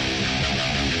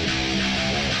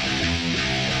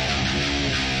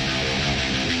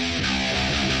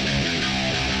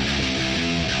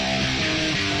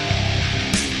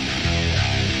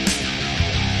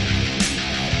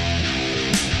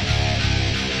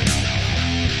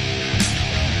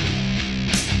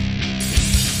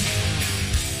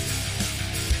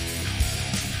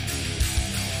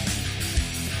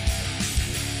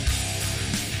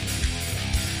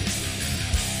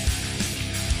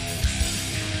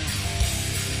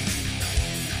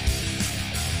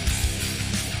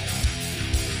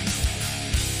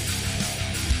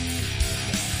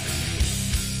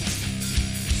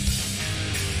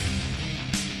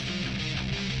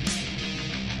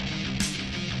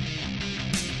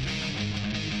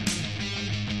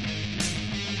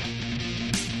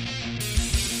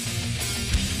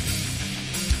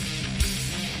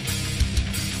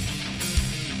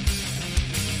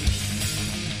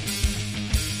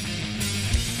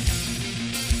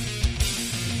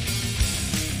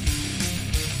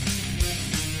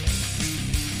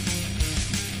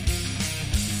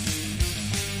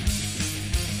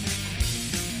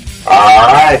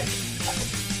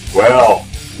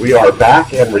We are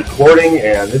back and recording,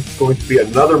 and this is going to be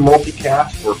another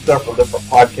multicast for several different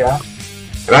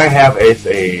podcasts. And I have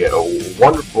a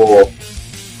wonderful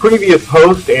previous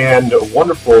host and a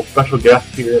wonderful special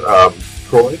guest here,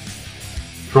 Troy.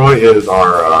 Troy is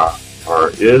our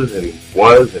is and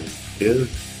was and is,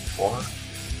 or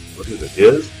what is it?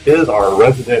 Is our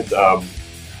resident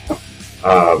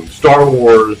Star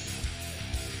Wars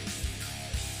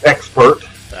expert.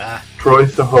 Troy,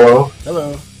 so hello.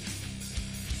 Hello.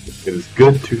 It is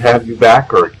good to have you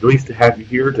back, or at least to have you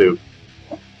here to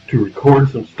record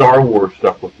some Star Wars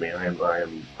stuff with me.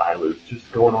 I was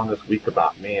just going on this week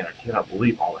about, man, I cannot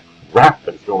believe all the crap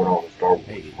that's going on with Star Wars.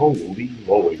 Hey. Holy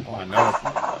moly. Oh, I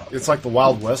know. It's like the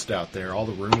Wild West out there, all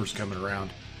the rumors coming around.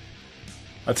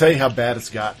 I'll tell you how bad it's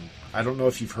gotten. I don't know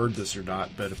if you've heard this or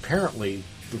not, but apparently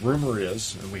the rumor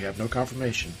is, and we have no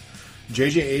confirmation,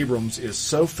 J.J. Abrams is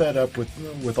so fed up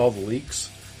with all the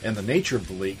leaks and the nature of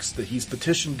the leaks that he's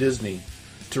petitioned Disney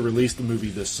to release the movie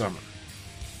this summer.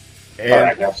 And, all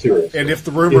right, now seriously. And if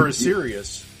the rumor is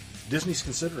serious, Disney's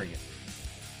considering it.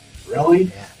 Really?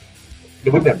 Yeah.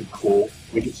 Wouldn't that be cool?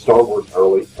 We get Star Wars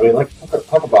early. I mean, like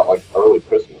talk about like early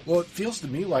Christmas. Well, it feels to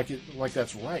me like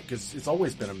that's right, because it's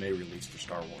always been a May release for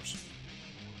Star Wars.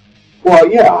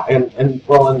 Well, yeah, and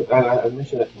I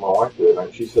mentioned that to my wife the other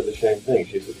night. She said the same thing.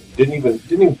 She said didn't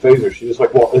even phase her. She was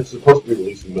like, "Well, it's supposed to be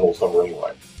released in the middle of summer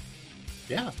anyway."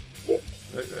 Yeah,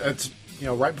 that's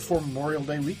right before Memorial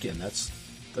Day weekend. That's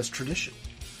tradition.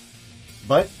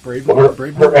 But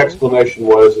her explanation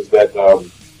was that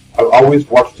I always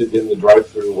watched it in the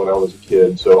drive-thru when I was a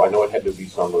kid, so I know it had to be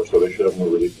summer, so they should have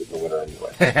released it in the winter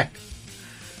anyway.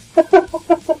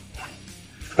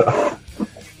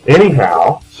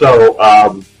 Anyhow,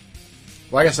 so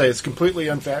like I say, it's completely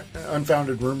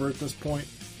unfounded rumor at this point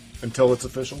until it's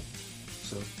official.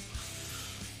 So,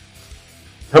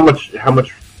 how much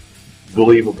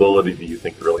believability do you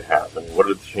think it really has? I mean, what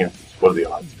are the chances? What are the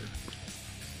odds here?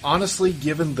 Honestly,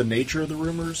 given the nature of the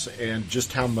rumors and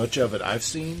just how much of it I've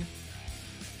seen,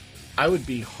 I would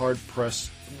be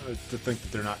hard-pressed to think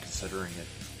that they're not considering it.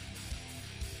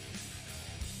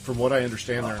 From what I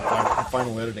understand, they're in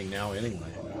final editing now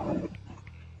anyway.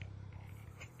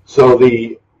 So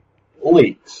the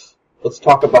leaks. Let's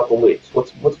talk about the leaks.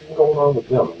 What's been going on with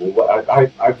them? I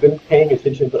mean, I've been paying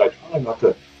attention, but I try not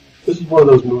to. This is one of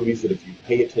those movies that if you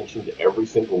pay attention to every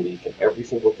single leak and every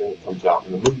single thing that comes out,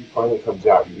 and the movie finally comes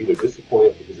out, you're either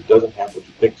disappointed because it doesn't have what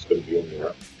you think is going to be in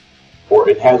there, or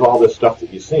it has all this stuff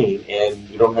that you've seen and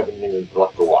you don't have anything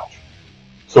left to watch.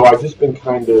 So I've just been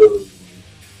kind of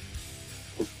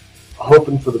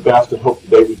hoping for the best and hope the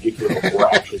day would get here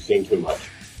before actually seeing too much.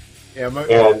 Yeah,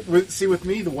 see, with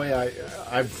me, the way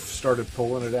I've started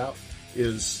pulling it out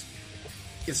is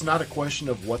it's not a question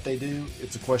of what they do,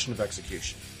 it's a question of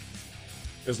execution.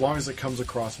 As long as it comes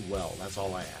across well, that's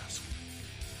all I ask.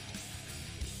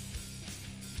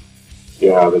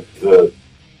 Yeah, the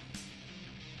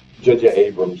J.J.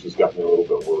 Abrams has got me a little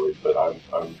bit worried, but I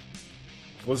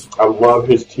love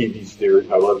his TV series.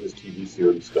 I love his TV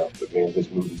series stuff, but man, his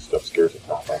movie stuff scares the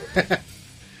crap out of me.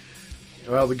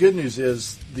 Well, the good news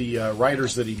is the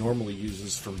writers that he normally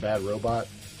uses from Bad Robot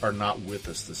are not with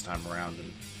us this time around,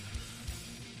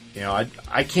 and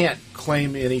I can't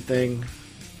claim anything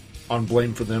on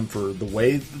blame for them for the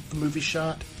way that the movie's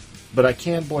shot, but I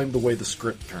can blame the way the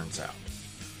script turns out.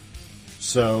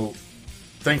 So,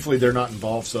 thankfully, they're not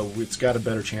involved, so it's got a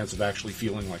better chance of actually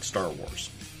feeling like Star Wars.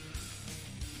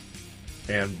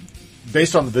 And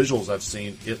based on the visuals I've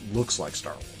seen, it looks like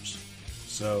Star Wars.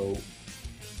 So,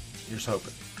 here's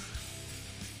hoping.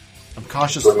 I'm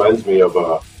cautious. It reminds me of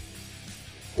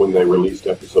when they released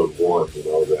Episode 1,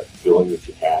 that feeling that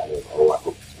you had of, I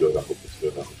hope it's good, I hope it's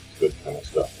good, I hope it's good kind of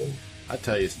stuff. And I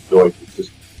tell you, I feel like it's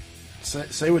just...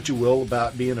 say what you will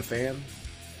about being a fan.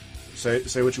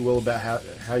 Say what you will about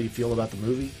how you feel about the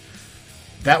movie.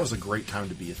 That was a great time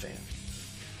to be a fan.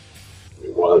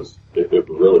 It was. It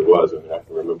really was. And I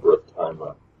can remember at the time,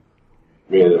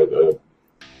 me and a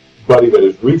buddy that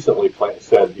has recently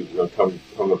said he was going to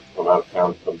come out of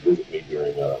town to come visit me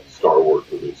during Star Wars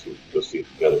release. We go see it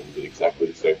together. We did exactly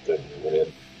the same thing. We went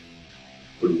in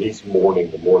release morning,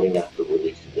 the morning after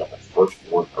release. We got the first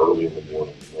one early in the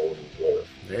morning. No one was there.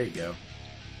 There you go.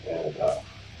 And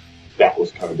that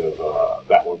was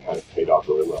that one kind of paid off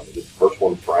really well. We did the first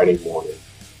one Friday morning.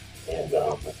 And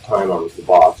at the time I was the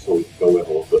boss, so we could go in a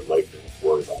little bit late and not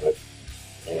worry about it.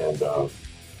 And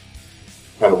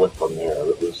kind of went from there.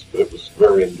 It was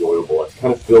very enjoyable. It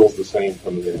kind of feels the same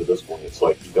coming into this one. It's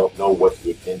like you don't know what to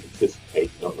anticipate,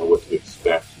 you don't know what to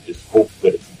expect. You just hope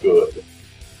that it's good,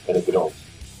 and if they don't,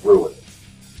 ruin it.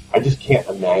 I just can't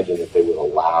imagine that they would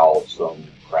allow some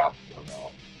crap to come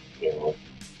out.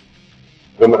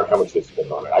 no matter how much they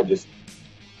spend on it.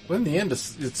 Well, in the end,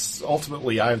 it's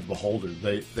ultimately eye of the beholder.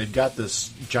 They've got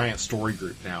this giant story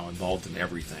group now involved in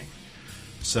everything.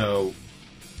 So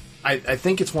I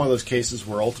think it's one of those cases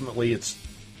where ultimately it's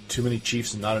too many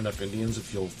chiefs and not enough Indians,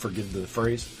 if you'll forgive the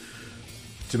phrase.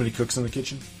 Too many cooks in the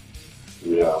kitchen.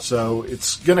 Yeah. So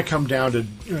it's going to come down to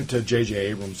J.J.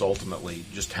 Abrams ultimately,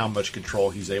 just how much control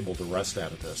he's able to wrest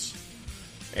out of this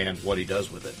and what he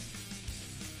does with it.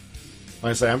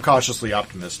 Like I say, I'm cautiously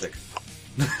optimistic.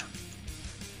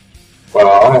 Well,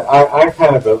 I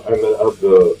kind of am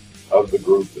of the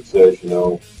group that says,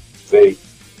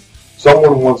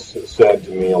 someone once said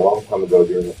to me a long time ago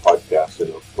during the podcast, and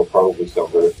it'll probably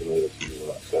sound very familiar to you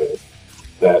when I say it,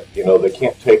 that, they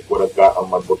can't take what I've got on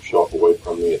my bookshelf away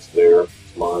from me. It's there,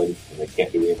 it's mine, and they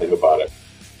can't do anything about it.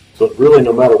 So really,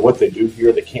 no matter what they do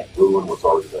here, they can't ruin what's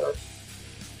already there.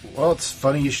 Well, it's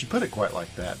funny you should put it quite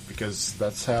like that, because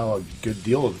that's how a good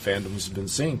deal of the fandoms have been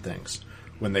seeing things.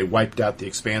 When they wiped out the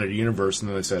expanded universe, and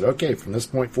then they said, okay, from this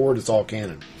point forward, it's all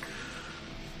canon.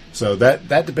 So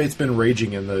that debate's been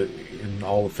raging in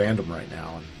all of fandom right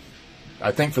now. And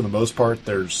I think for the most part,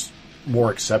 there's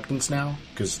more acceptance now,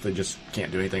 because they just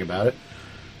can't do anything about it.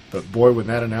 But boy, when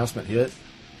that announcement hit,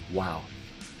 wow.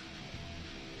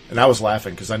 And I was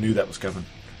laughing, because I knew that was coming.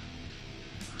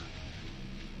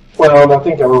 Well, and I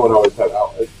think everyone always had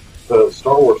the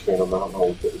Star Wars fandom. I don't know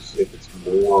if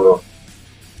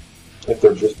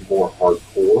they're just more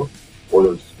hardcore, or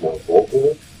they're just more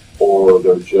vocal, or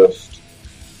they're just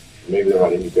maybe they're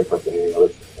not any different than any other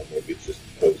fandom. Maybe it's just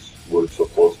because we're so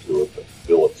close to it that we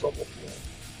feel it so much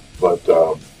more.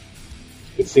 But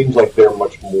it seems like they're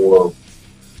much more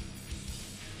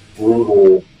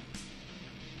brutal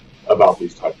about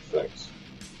these type of things.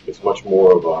 It's much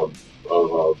more of a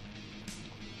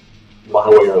my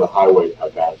way or the highway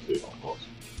type attitude almost.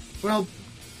 Well,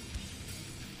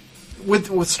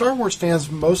 with Star Wars fans,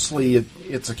 mostly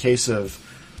it's a case of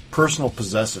personal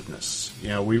possessiveness.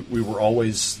 We were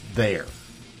always there.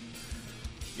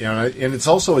 And it's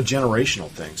also a generational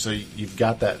thing. So you've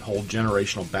got that whole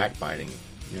generational backbiting.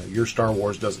 Your Star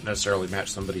Wars doesn't necessarily match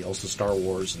somebody else's Star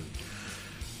Wars, and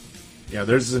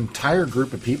there's an entire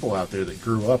group of people out there that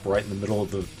grew up right in the middle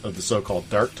of the so-called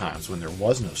dark times when there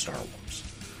was no Star Wars.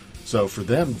 So for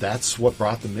them, that's what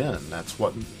brought them in. That's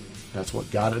what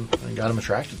got them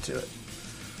attracted to it.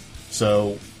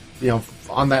 So,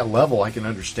 on that level, I can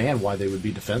understand why they would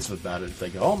be defensive about it if they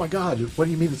go, "Oh my God, what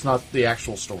do you mean it's not the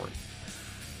actual story?"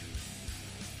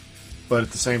 But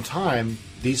at the same time,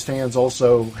 these fans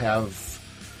also have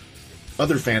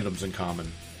other fandoms in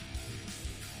common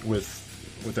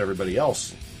with everybody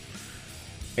else.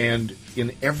 And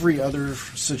in every other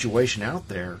situation out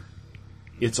there,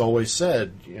 it's always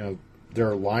said, there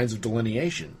are lines of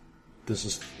delineation. This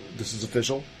is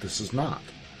official, this is not.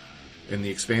 And the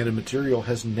expanded material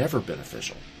has never been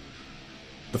official.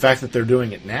 The fact that they're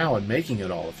doing it now and making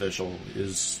it all official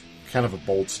is kind of a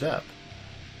bold step.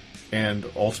 And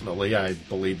ultimately, I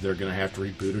believe they're going to have to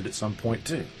reboot it at some point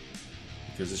too.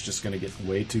 Because it's just going to get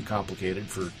way too complicated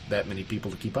for that many people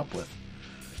to keep up with.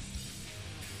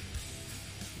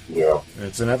 Yeah. And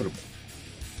it's inevitable.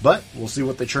 But we'll see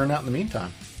what they churn out in the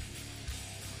meantime.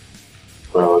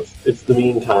 Well, it's the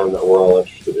meantime that we're all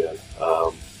interested in.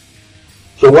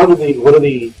 So what are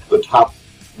the top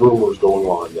rumors going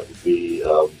on that would be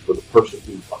for the person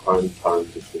who's behind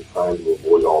times that's been trying to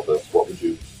avoid all this? What would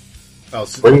you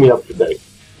bring me up to date?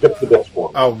 Get the best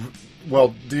one. Oh,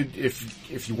 well, dude,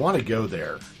 if you want to go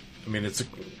there, I mean,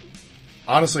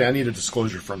 honestly, I need a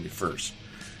disclosure from you first.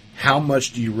 How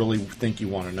much do you really think you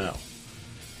want to know?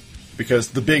 Because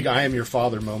the big "I am your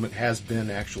father" moment has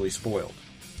been actually spoiled.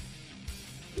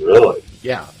 Really?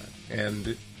 Yeah,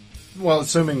 and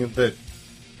assuming that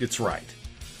it's right.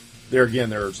 There again,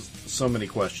 there's so many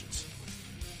questions.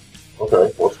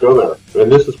 Okay, let's go there.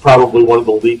 And this is probably one of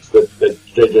the leaks that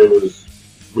JJ was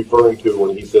referring to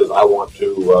when he says, "I want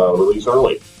to release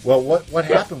early." Well, what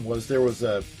happened was there was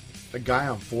a guy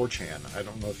on 4chan. I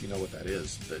don't know if you know what that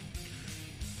is, but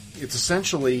it's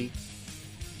essentially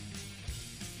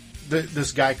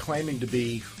this guy claiming to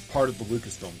be part of the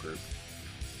Lucasfilm group.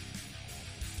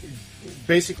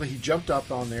 Basically, he jumped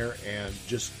up on there and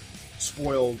just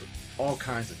spoiled all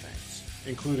kinds of things,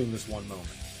 including this one moment.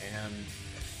 And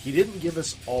he didn't give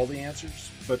us all the answers,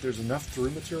 but there's enough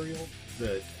through material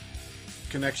that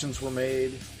connections were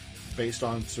made based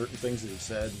on certain things that he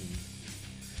said.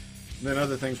 And then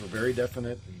other things were very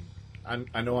definite. And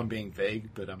I know I'm being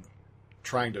vague, but I'm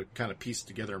trying to kind of piece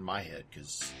together in my head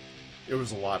because it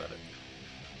was a lot of it.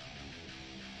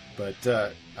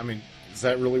 But, I mean, is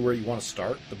that really where you want to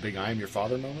start? The big "I am your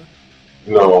father" moment?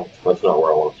 No, that's not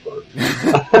where I want to start.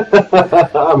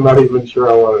 I'm not even sure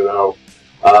I want to know.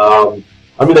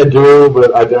 I mean, I do,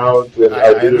 but I don't, and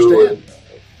I do. Understand.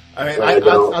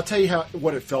 I'll tell you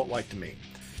what it felt like to me.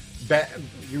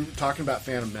 You were talking about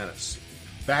Phantom Menace.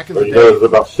 Back in the day, there's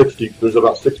about 60. There's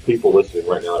about 6 people listening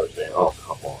right now that are saying, "Oh,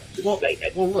 come on, just say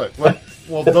it." Well, look.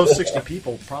 Well, those 60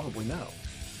 people probably know.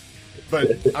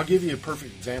 But I'll give you a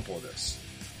perfect example of this.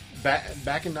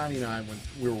 Back in '99, when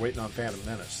we were waiting on Phantom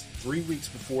Menace, 3 weeks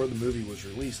before the movie was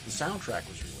released, the soundtrack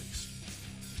was released,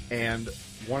 and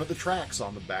one of the tracks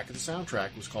on the back of the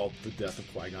soundtrack was called "The Death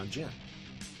of Qui-Gon Jinn."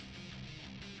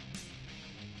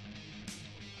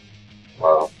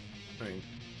 Wow. I mean,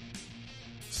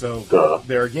 so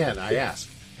there again, I ask,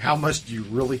 how much do you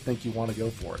really think you want to go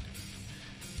for it?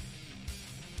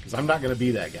 Because I'm not going to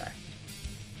be that guy.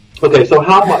 Okay, so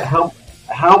how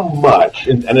much?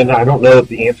 And then I don't know if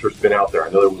the answer's been out there.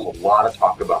 I know there was a lot of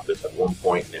talk about this at one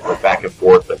point, and it went back and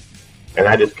forth, and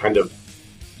I just kind of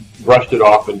brushed it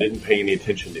off and didn't pay any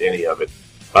attention to any of it.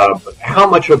 How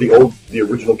much are the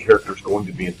original characters going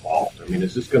to be involved? I mean,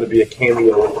 is this going to be a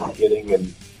cameo at the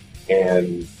beginning?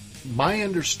 And my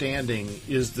understanding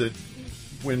is that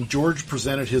when George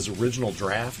presented his original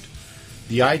draft,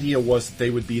 the idea was that they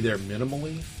would be there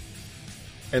minimally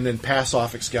and then pass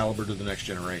off Excalibur to the next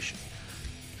generation.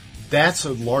 That's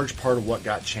a large part of what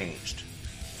got changed.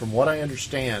 From what I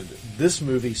understand, this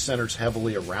movie centers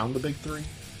heavily around the big three.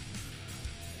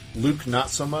 Luke, not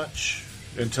so much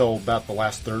until about the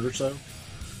last third or so.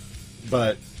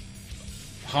 But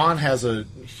Han has a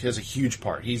huge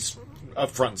part. He's up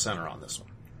front and center on this one.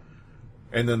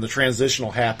 And then the transition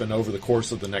will happen over the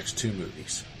course of the next 2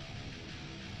 movies.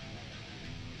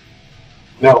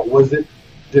 Now,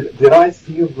 did I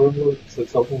see a rumor that said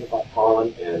something about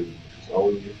Han and his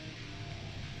own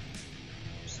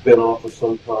spin-off of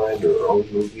some kind, or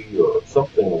own movie, or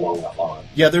something along that line?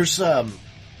 Yeah, there's the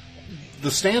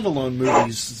standalone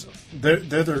movies. They're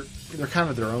kind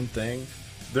of their own thing.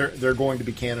 They're going to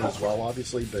be canon as well,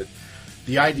 obviously, but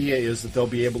the idea is that they'll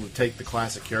be able to take the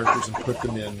classic characters and put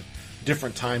them in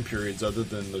different time periods other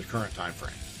than the current time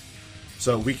frame.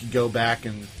 So we could go back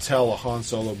and tell a Han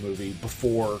Solo movie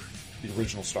before the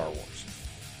original Star Wars.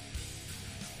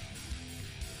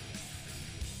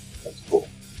 That's cool.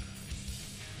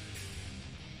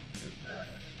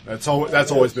 That's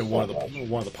always been one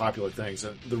of the popular things.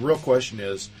 And the real question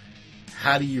is,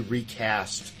 how do you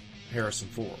recast Harrison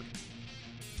Ford?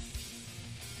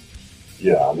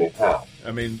 Yeah, I mean, how?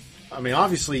 I mean,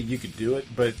 obviously you could do it,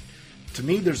 but to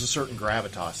me, there's a certain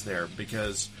gravitas there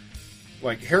because,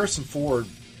 like, Harrison Ford,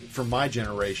 from my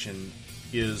generation,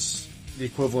 is the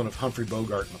equivalent of Humphrey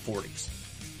Bogart in the 40s.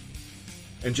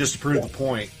 And just to prove the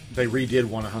point, they redid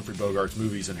one of Humphrey Bogart's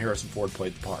movies, and Harrison Ford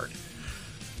played the part.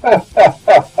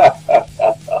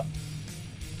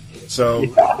 So,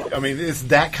 yeah. I mean, it's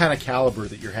that kind of caliber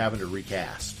that you're having to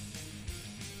recast.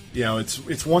 You know,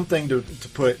 it's one thing to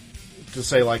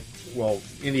say, like, well,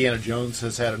 Indiana Jones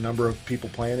has had a number of people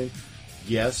playing him.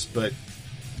 Yes, but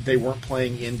they weren't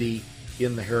playing Indy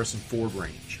in the Harrison Ford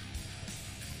range.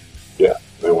 Yeah,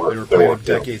 they weren't. They were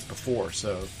playing decades before.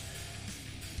 So,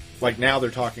 like, now they're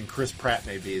talking Chris Pratt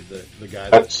may be the guy.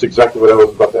 That's exactly what I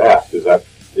was about to ask.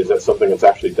 Is that something that's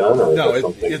actually done, or no? Is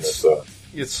that something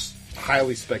it's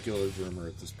highly speculative rumor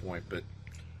at this point. But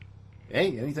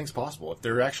hey, anything's possible. If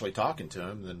they're actually talking to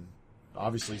him, then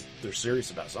obviously they're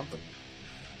serious about something.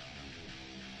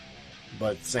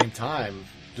 But at the same time,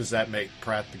 does that make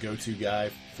Pratt the go-to guy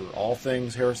for all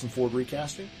things Harrison Ford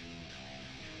recasting?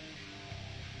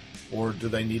 Or do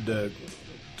they need to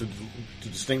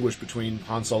distinguish between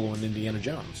Han Solo and Indiana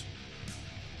Jones?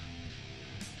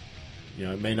 You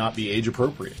know, it may not be age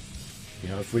appropriate. You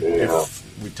know, if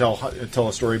we tell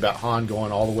a story about Han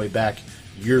going all the way back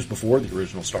years before the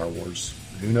original Star Wars,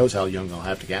 who knows how young they'll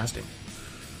have to cast him?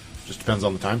 Just depends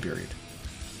on the time period.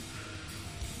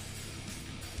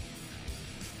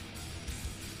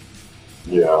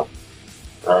 Yeah.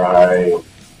 Alright.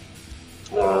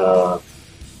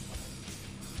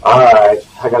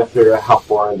 I gotta figure out how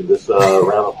far into this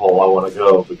rabbit hole I want to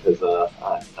go, because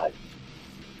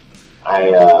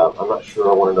I'm not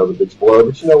sure I want to know the big spoiler,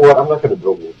 but you know what? I'm not going to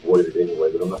build and avoid it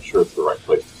anyway, but I'm not sure it's the right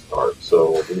place to start,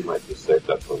 so we might just save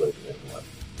that for later anyway.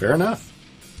 Fair enough.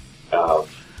 Well,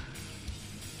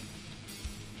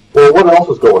 what else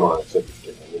is going on that's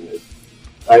interesting?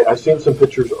 I mean, I've seen some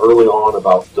pictures early on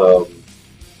about the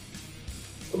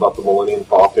Millennium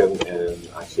Falcon, and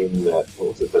I've seen that. What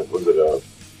was it?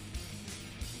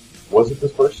 Was it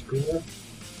this first screener?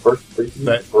 First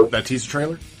preview? That teaser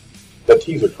trailer? That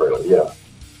teaser trailer, yeah.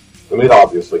 I mean, it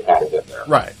obviously had it in there.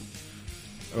 Right.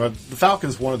 The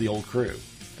Falcon's one of the old crew.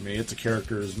 I mean, it's a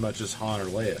character as much as Han or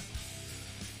Leia.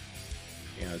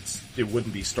 You know, it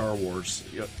wouldn't be Star Wars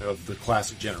of the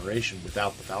classic generation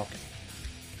without the Falcon.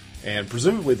 And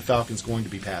presumably the Falcon's going to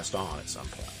be passed on at some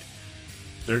point.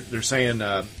 They're saying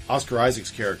Oscar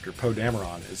Isaac's character, Poe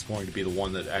Dameron, is going to be the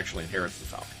one that actually inherits the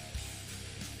Falcon.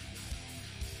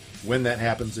 When that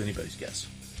happens, anybody's guess.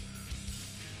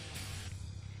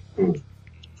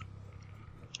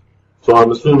 So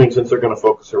I'm assuming since they're going to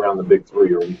focus around the big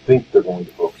three, or we think they're going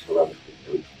to focus around the big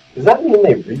three, does that mean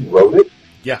they rewrote it?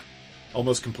 Yeah,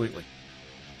 almost completely.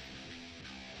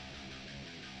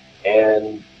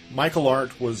 And Michael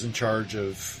Arndt was in charge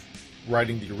of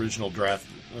writing the original draft,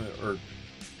 or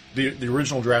the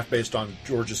original draft based on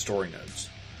George's story notes.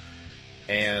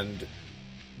 And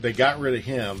they got rid of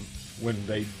him when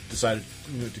they decided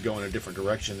to go in a different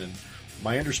direction. And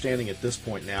my understanding at this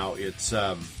point now, it's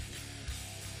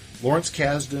Lawrence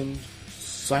Kasdan,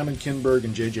 Simon Kinberg,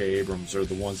 and J.J. Abrams are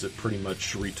the ones that pretty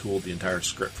much retooled the entire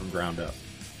script from ground up.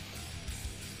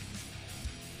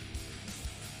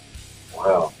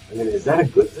 Wow. I mean, is that a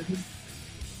good thing?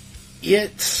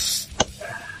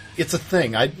 It's a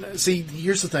thing. See,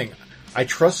 here's the thing. I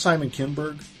trust Simon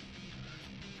Kinberg.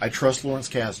 I trust Lawrence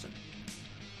Kasdan.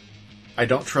 I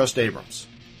don't trust Abrams.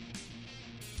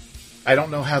 I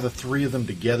don't know how the three of them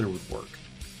together would work.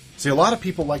 See, a lot of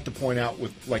people like to point out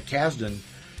with, like Kasdan,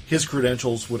 his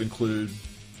credentials would include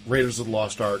Raiders of the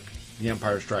Lost Ark, The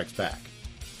Empire Strikes Back.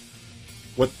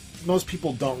 What most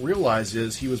people don't realize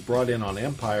is he was brought in on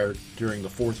Empire during the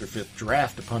 4th or 5th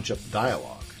draft to punch up the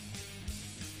dialogue.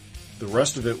 The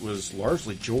rest of it was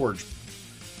largely George,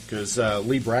 because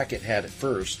Lee Brackett had it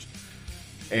first,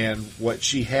 and what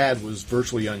she had was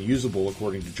virtually unusable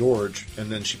according to George,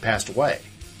 and then she passed away.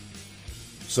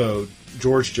 So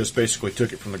George just basically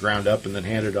took it from the ground up and then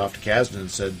handed it off to Kasdan and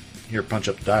said, here, punch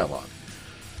up the dialogue.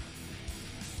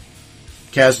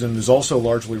 Kasdan is also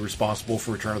largely responsible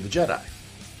for Return of the Jedi.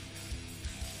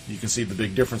 You can see the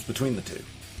big difference between the two.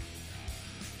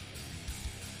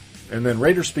 And then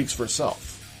Raider speaks for itself.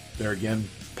 They're, again,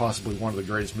 possibly one of the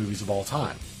greatest movies of all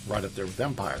time, right up there with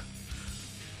Empire.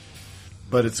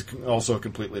 But it's also a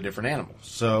completely different animal.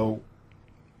 So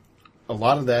a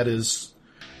lot of that is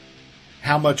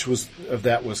how much of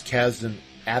that was Kasdan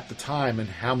at the time and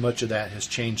how much of that has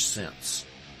changed since.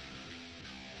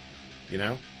 You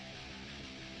know?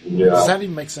 Yeah. Does that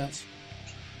even make sense?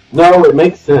 No, it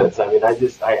makes sense. I mean, I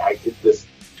get this.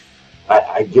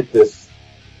 I get this.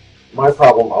 My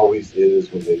problem always is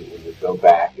when they go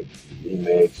back and do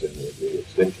remakes and they do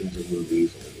extensions of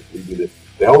movies and they redo it.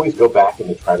 They always go back and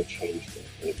they try to change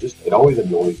things, and it always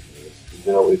annoys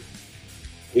me.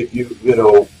 If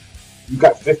you've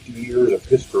got 50 years of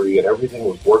history and everything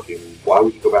was working, why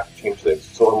would you go back and change things?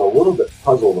 So I'm a little bit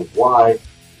puzzled of why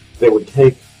they would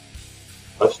take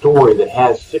a story that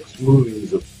has 6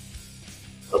 movies of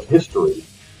history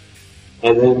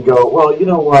and then go, well, you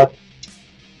know what?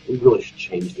 We really should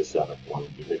change this out of one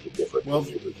to make it different than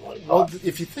the original. Well,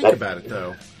 if you think about it,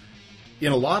 though,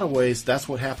 in a lot of ways, that's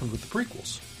what happened with the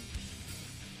prequels.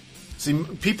 See,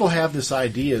 people have this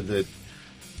idea that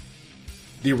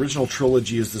the original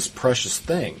trilogy is this precious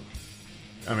thing.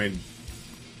 I mean,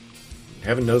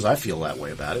 heaven knows I feel that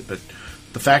way about it, but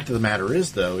the fact of the matter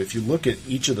is, though, if you look at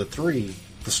each of the 3,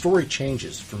 the story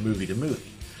changes from movie to movie.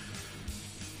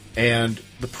 And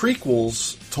the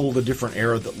prequels told a different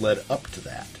era that led up to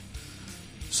that.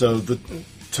 So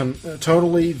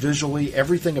totally, visually,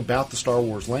 everything about the Star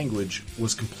Wars language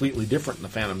was completely different in The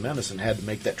Phantom Menace and had to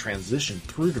make that transition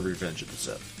through to Revenge of the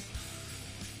Sith.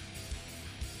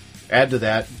 Add to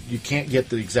that, you can't get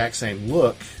the exact same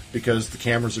look because the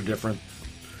cameras are different,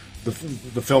 the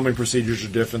filming procedures are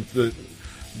different,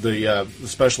 the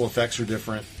special effects are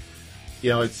different.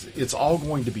 You know, it's all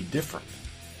going to be different.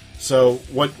 So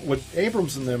what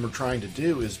Abrams and them are trying to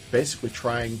do is basically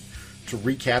trying to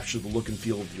recapture the look and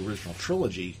feel of the original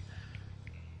trilogy.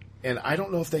 And I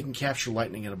don't know if they can capture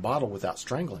lightning in a bottle without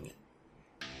strangling it.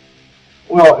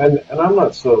 Well, and I'm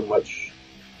not so much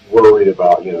worried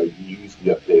about, you use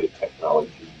the updated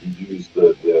technology, you use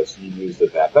this, you use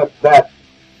that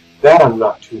I'm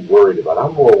not too worried about.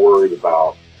 I'm more worried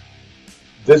about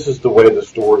this is the way the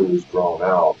story was drawn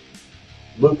out.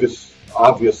 Lucas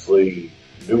obviously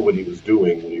knew what he was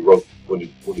doing when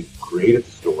he created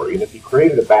the story, and if he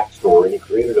created a backstory and he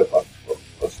created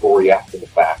a story after the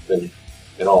fact and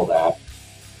all that,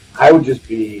 I would just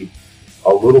be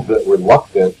a little bit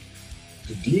reluctant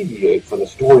to deviate from the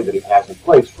story that he has in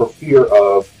place for fear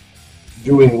of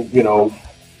doing,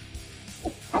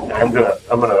 I'm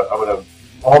gonna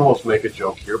almost make a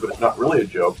joke here, but it's not really a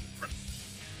joke.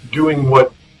 Doing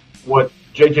what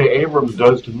J.J. Abrams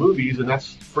does to movies, and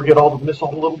that's miss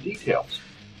all the little details.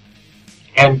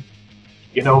 And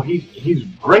he's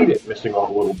great at missing all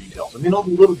the little details. I mean, all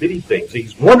the little bitty things.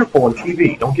 He's wonderful on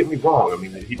TV. Don't get me wrong. I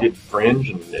mean, he did Fringe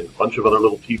and a bunch of other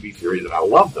little TV series, and I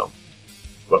love them.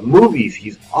 But movies,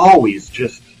 he's always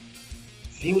just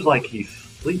seems like he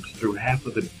sleeps through half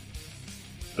of the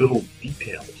little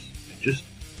details.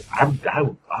 I'm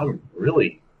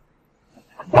really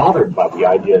bothered by the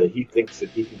idea that he thinks that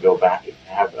he can go back and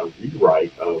have a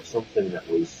rewrite of something that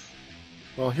was.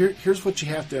 Well, here's what you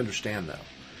have to understand, though.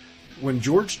 When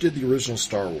George did the original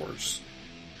Star Wars,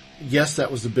 yes,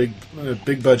 that was a big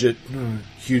budget,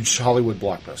 huge Hollywood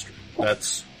blockbuster.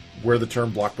 That's where the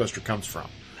term blockbuster comes from.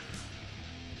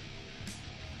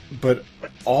 But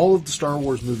all of the Star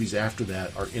Wars movies after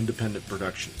that are independent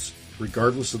productions,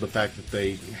 regardless of the fact that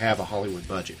they have a Hollywood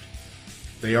budget.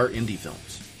 They are indie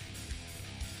films.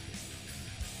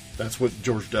 That's what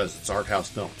George does. It's art house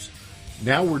films.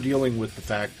 Now we're dealing with the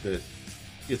fact that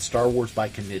it's Star Wars by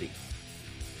committee,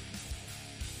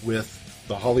 with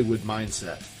the Hollywood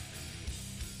mindset.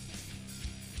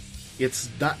 It's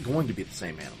not going to be the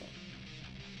same animal.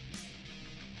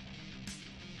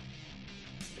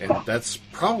 And that's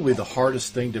probably the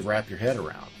hardest thing to wrap your head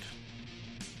around.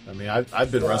 I mean,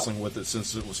 I've been wrestling with it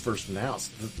since it was first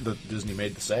announced that Disney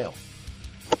made the sale.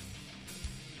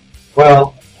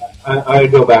 Well, I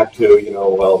go back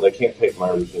to, they can't take my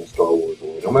original Star Wars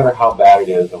away. No matter how bad it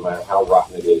is, no matter how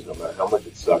rotten it is, no matter how much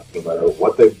it sucks, no matter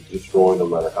what they've destroyed, no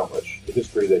matter how much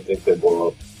history they think they blow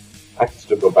up, I can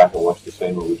still go back and watch the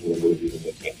same original movies and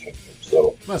they can't change them.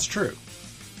 So that's true.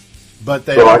 But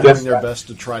they are doing their best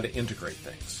to try to integrate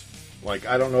things. Like,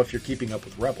 I don't know if you're keeping up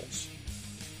with Rebels.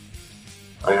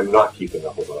 I am not keeping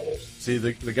up with Rebels. See,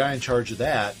 the guy in charge of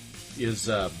that is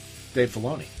Dave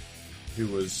Filoni, who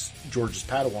was George's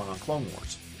Padawan on Clone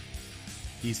Wars.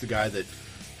 He's the guy that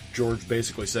George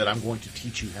basically said, I'm going to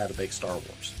teach you how to make Star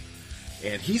Wars.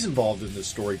 And he's involved in this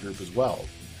story group as well.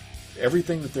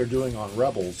 Everything that they're doing on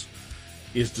Rebels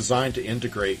is designed to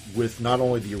integrate with not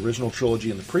only the original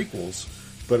trilogy and the prequels,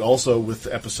 but also with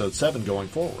Episode 7 going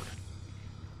forward.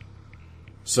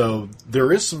 So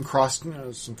there is some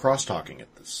cross-talking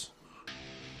at this.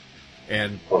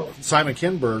 And Simon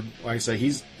Kinberg, like I say,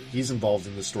 he's involved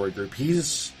in the story group.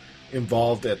 He's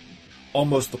involved at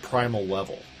almost the primal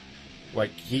level.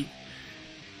 Like,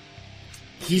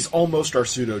 he's almost our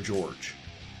pseudo-George.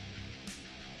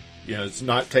 It's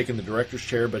not taking the director's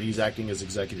chair, but he's acting as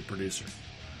executive producer.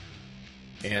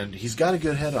 And he's got a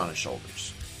good head on his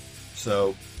shoulders.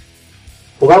 So...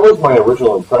 Well, that was my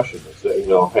original impression, is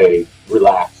that, hey,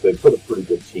 relax. They put a pretty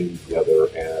good team together,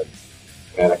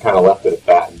 and I kind of left it at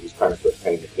that and just kind of quit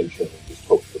paying attention and just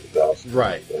hope for the best.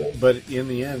 Right. But in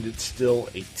the end, it's still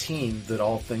a team that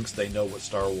all thinks they know what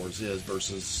Star Wars is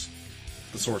versus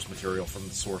the source material from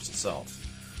the source itself.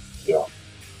 Yeah.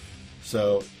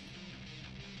 So,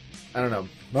 I don't know.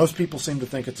 Most people seem to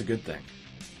think it's a good thing.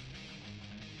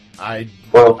 I'm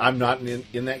not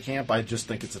in that camp. I just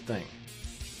think it's a thing.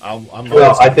 I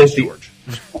think George.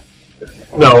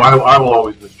 No, I will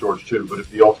always miss George too. But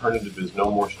if the alternative is no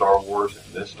more Star Wars and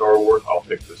this Star Wars, I'll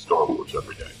pick this Star Wars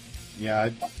every day. Yeah,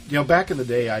 back in the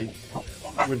day,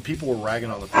 when people were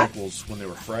ragging on the prequels when they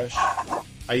were fresh,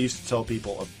 I used to tell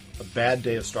people a bad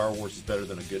day of Star Wars is better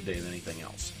than a good day of anything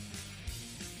else.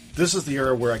 This is the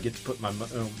era where I get to put my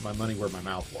money where my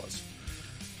mouth was.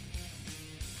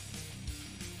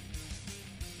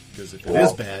 Because if it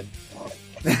is bad.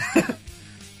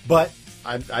 But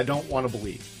I don't want to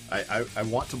believe. I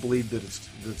want to believe that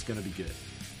it's going to be good.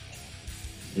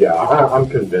 Yeah, I'm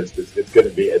convinced it's going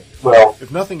to be. Well,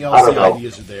 if nothing else, the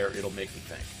ideas are there. It'll make me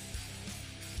think.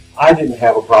 I didn't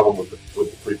have a problem with the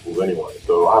prequels anyway,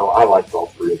 so I liked all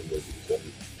three of the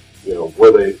movies. And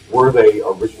were they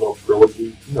original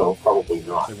trilogy? No, probably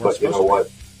not. But you know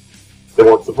what? They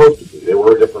weren't supposed to be. They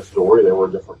were a different story. They were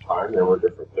a different time. They were a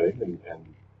different thing, and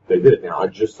they did it. Now,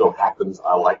 it just so happens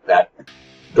I like that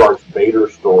Darth Vader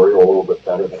story a little bit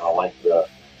better than I like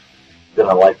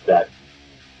that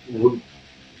Luke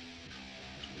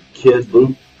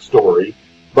story,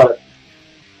 but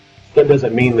that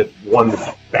doesn't mean that one's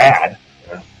bad.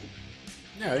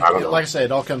 Yeah, like I say,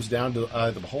 it all comes down to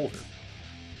the beholder.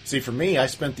 See, for me, I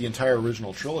spent the entire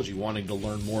original trilogy wanting to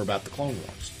learn more about the Clone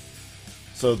Wars.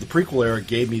 So the prequel era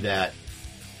gave me that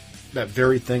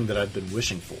very thing that I've been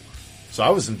wishing for. So I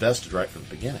was invested right from the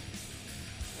beginning.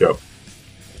 Yep.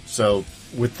 So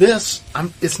with this,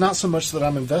 it's not so much that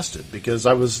I'm invested, because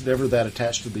I was never that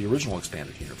attached to the original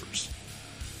expanded universe.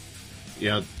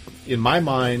 In my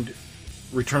mind,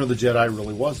 Return of the Jedi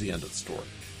really was the end of the story.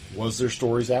 Was there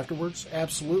stories afterwards?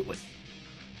 Absolutely.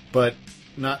 But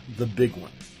not the big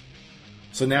one.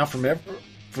 So now from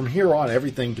from here on,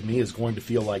 everything to me is going to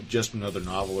feel like just another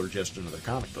novel or just another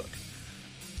comic book,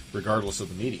 regardless of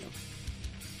the medium.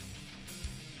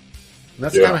 And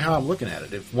that's kind of how I'm looking at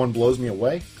it. If one blows me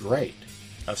away, great.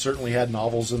 I've certainly had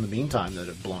novels in the meantime that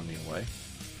have blown me away.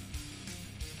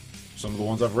 Some of the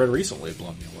ones I've read recently have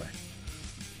blown me away.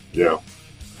 Yeah.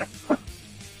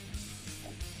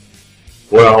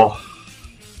 Well,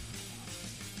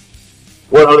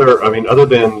 what other? I mean, other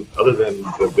than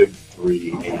the big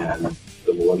three and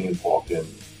the Millennium Falcon,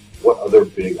 what other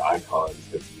big icons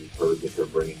have you heard that they're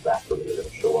bringing back, or that are going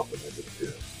to show up in this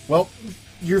appearance? Well,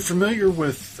 you're familiar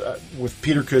with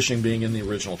Peter Cushing being in the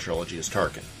original trilogy as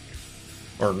Tarkin,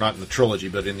 or not in the trilogy,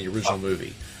 but in the original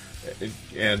movie,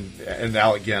 and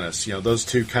Alec Guinness. You know, those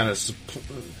two kind of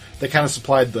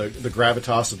supplied the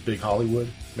gravitas of big Hollywood,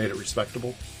 made it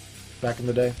respectable back in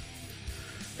the day.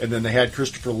 And then they had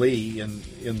Christopher Lee in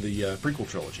the prequel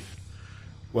trilogy.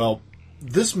 Well,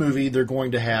 this movie, they're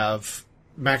going to have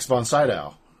Max von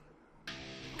Sydow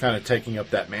kind of taking up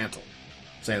that mantle,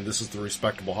 saying this is the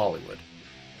respectable Hollywood.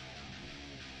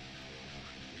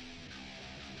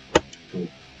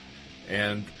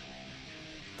 And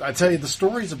I tell you, the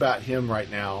stories about him right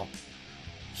now,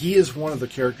 he is one of the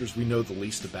characters we know the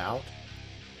least about.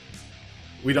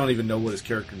 We don't even know what his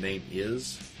character name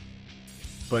is.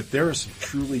 But there is some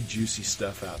truly juicy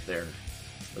stuff out there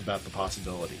about the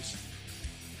possibilities.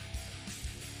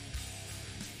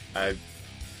 I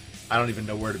don't even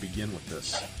know where to begin with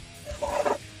this.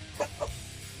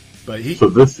 But he... So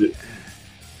this is...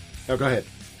 No, go ahead.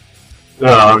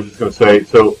 No, I was just going to say,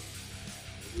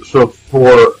 so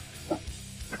for...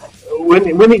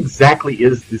 When exactly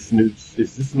is this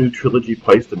new trilogy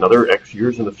placed another X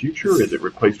years in the future? Is it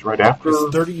replaced right after?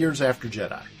 It's 30 years after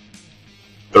Jedi.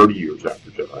 30 years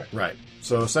after Jedi. Right.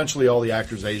 So essentially all the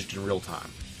actors aged in real time.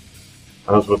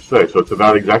 I was about to say, so it's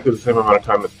about exactly the same amount of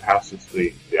time that's passed since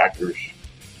the actors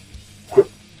quit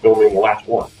filming the last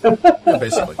one. Yeah,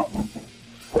 basically.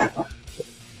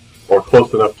 Or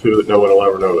close enough to that no one will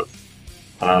ever notice.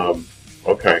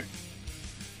 Okay.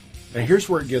 Now here's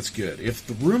where it gets good. If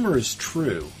the rumor is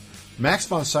true, Max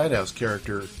von Sydow's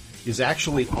character is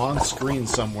actually on screen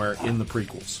somewhere in the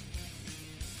prequels.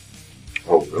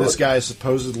 Oh, really? This guy is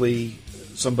supposedly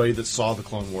somebody that saw the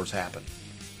Clone Wars happen.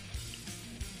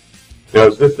 Now,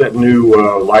 is this that new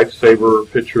lightsaber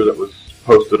picture that was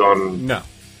posted on? No,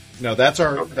 that's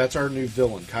our new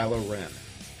villain, Kylo Ren,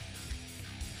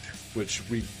 which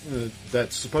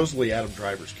that's supposedly Adam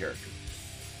Driver's character.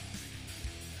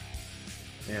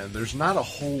 And there's not a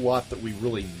whole lot that we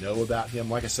really know about him.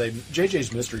 Like I say,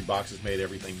 JJ's mystery box has made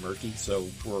everything murky, so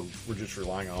we're just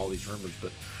relying on all these rumors.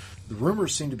 But the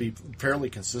rumors seem to be fairly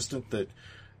consistent that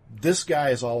this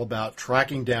guy is all about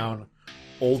tracking down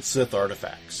old Sith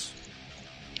artifacts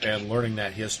and learning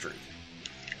that history.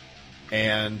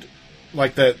 And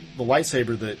like the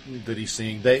lightsaber that he's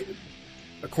seeing,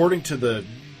 according to the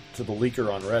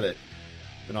leaker on Reddit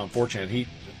and on 4chan,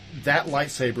 that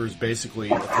lightsaber is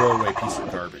basically a throwaway piece of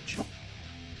garbage.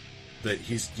 That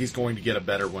he's going to get a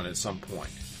better one at some point.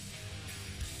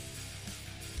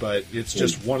 But it's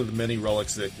just one of the many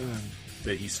relics that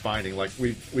he's finding. Like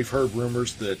we've heard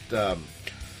rumors that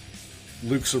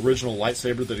Luke's original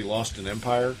lightsaber that he lost in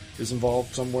Empire is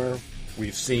involved somewhere.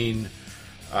 We've seen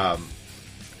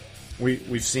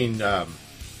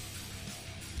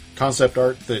concept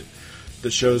art that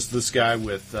shows this guy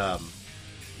with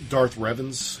Darth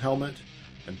Revan's helmet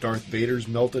and Darth Vader's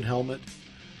melted helmet.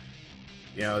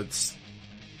 You know,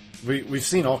 we've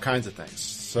seen all kinds of things.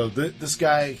 So this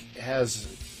guy has,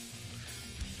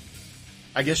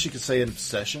 I guess you could say, an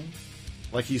obsession.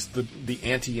 Like he's the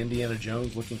anti-Indiana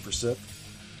Jones looking for Sith.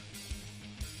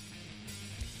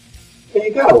 And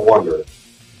you gotta wonder,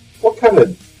 what kind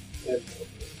of,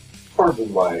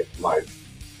 pardon my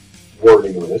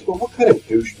wording on this, but what kind of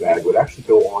douchebag would actually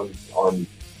go on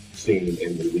scene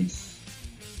and release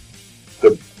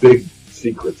the big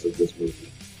secrets of this movie?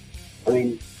 I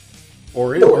mean...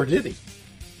 Or did he?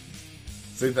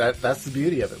 See, that's the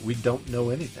beauty of it. We don't know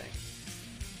anything.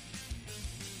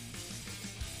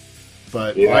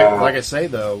 But like I say,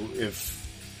 though, if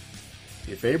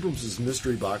Abrams'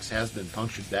 mystery box has been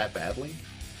punctured that badly,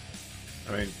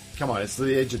 I mean, come on, it's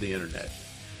the age of the internet.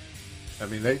 I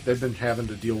mean, they've been having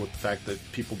to deal with the fact that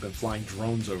people have been flying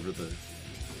drones over the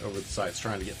sites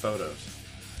trying to get photos.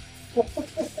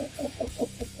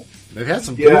 They've had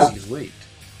some doozies leaked.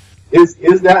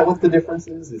 Is that what the difference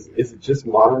is? Is it just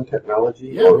modern technology?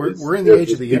 Yeah, we're in the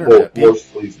age of the internet. More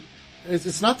sleazy.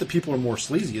 It's not that people are more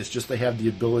sleazy, it's just they have the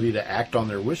ability to act on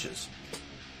their wishes.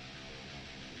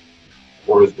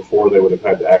 Whereas before they would have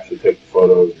had to actually take the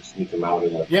photos and sneak them out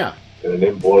in a and an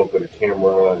envelope and a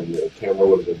camera, and the camera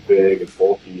would have been big and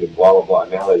bulky and blah, blah, blah.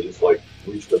 Now they just like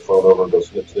reach their phone over and go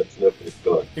snip, snip, snip, and it's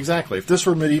done. Exactly. If this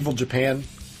were medieval Japan,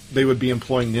 they would be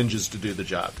employing ninjas to do the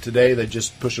job. Today, they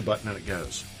just push a button and it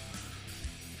goes.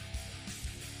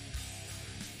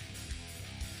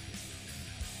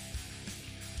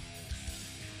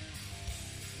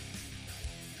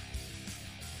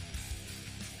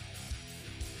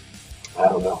 I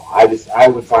don't know. I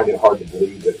would find it hard to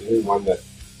believe that anyone that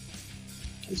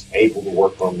is able to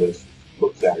work on this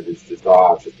looks at it as just,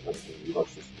 it's just another movie.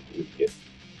 Let's just get.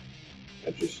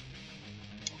 That just.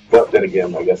 But then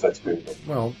again, I guess that's me.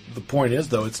 Well, the point is,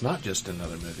 though, it's not just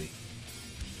another movie.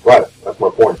 Right. That's my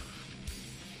point.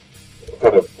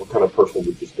 What kind of person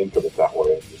would just think of it that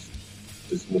way and just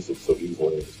dismiss it so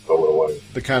easily and just throw it away?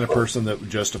 The kind of person that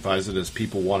justifies it as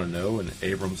people want to know, and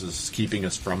Abrams is keeping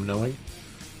us from knowing.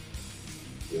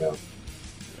 Yeah.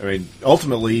 I mean,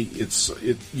 ultimately,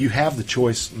 you have the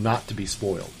choice not to be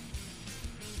spoiled.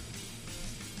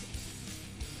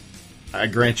 I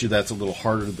grant you that's a little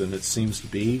harder than it seems to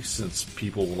be, since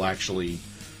people will actually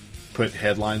put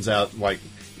headlines out like,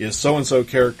 is so-and-so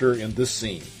character in this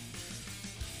scene?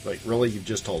 Like, really? You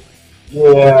just told me.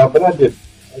 Yeah, but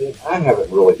I haven't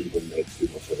really even made too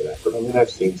much of an effort. I mean, I've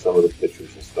seen some of the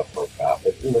pictures and stuff like that,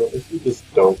 but, if you just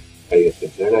don't pay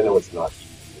attention, and I know it's not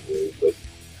easy to do, but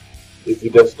if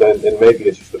you just don't, and maybe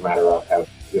it's just a matter of have,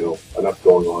 enough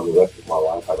going on the rest of my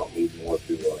life, I don't need more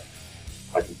to,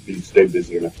 I can stay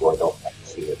busy enough where I don't have to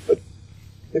see it. But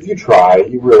if you try,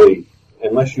 you really,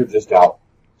 unless you're just out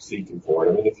seeking for it,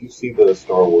 I mean, if you see the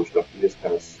Star Wars stuff, you just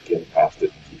kind of skim past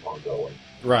it and keep on going.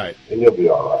 Right. And you'll be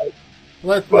alright.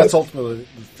 Well, that's ultimately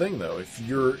the thing, though. If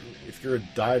you're a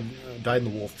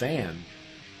dyed-in-the-wool fan,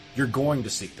 you're going to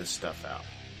seek this stuff out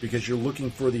because you're looking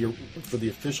for the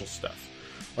official stuff.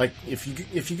 Like if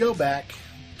you go back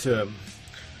to,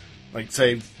 like,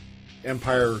 say,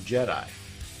 Empire or Jedi,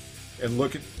 and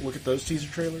look at those teaser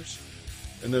trailers,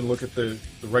 and then look at the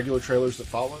regular trailers that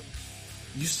followed,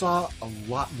 you saw a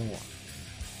lot more.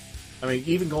 I mean,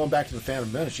 even going back to the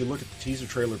Phantom Menace, you look at the teaser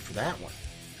trailer for that one.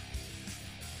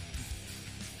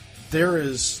 There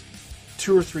is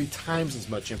 2 or 3 times as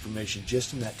much information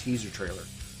just in that teaser trailer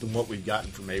than what we've gotten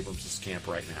from Abrams' camp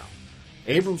right now.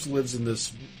 Abrams lives in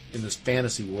this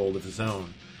fantasy world of his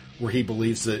own, where he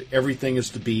believes that everything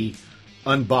is to be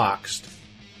unboxed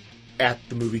at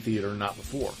the movie theater, not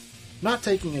before. Not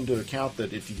taking into account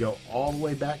that if you go all the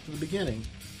way back to the beginning,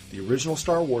 the original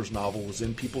Star Wars novel was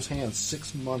in people's hands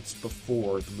 6 months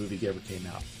before the movie ever came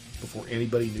out, before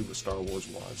anybody knew what Star Wars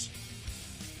was.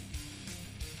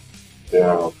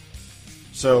 Yeah.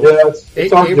 So it's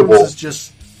Abrams is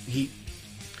just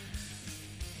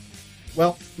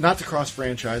well, not to cross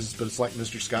franchises, but it's like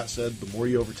Mr. Scott said, the more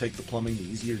you overtake the plumbing, the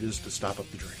easier it is to stop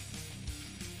up the drain.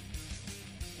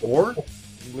 Or,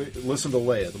 listen to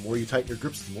Leia, the more you tighten your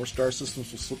grips, the more star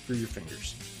systems will slip through your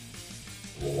fingers.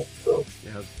 Yeah, so.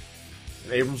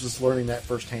 Abrams is learning that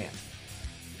firsthand.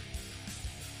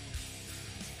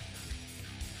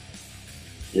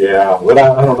 Yeah, but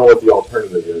I don't know what the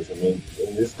alternative is. I mean,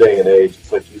 in this day and age,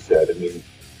 it's like you said, I mean,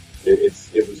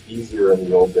 it was easier in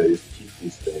the old days to keep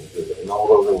these things. And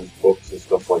although there was books and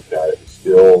stuff like that, it was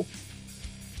still,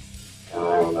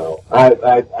 I don't know.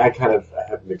 I kind of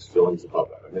have mixed feelings about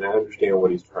that. I mean, I understand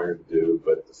what he's trying to do,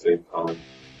 but at the same time,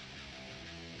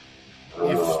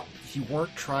 if he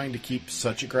weren't trying to keep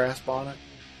such a grasp on it,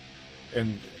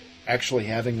 and actually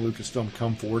having Lucasfilm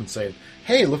come forward and say,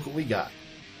 hey, look what we got.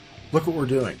 Look what we're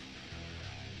doing.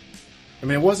 I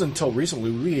mean, it wasn't until recently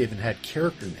we even had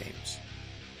character names.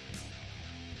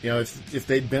 If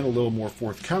they'd been a little more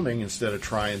forthcoming instead of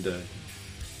trying to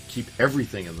keep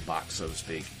everything in the box, so to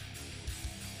speak,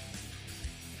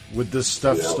 would this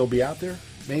stuff still be out there?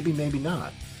 Maybe, maybe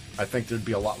not. I think there'd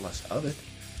be a lot less of it.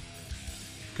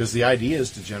 Because the idea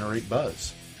is to generate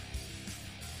buzz.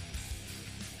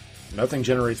 Nothing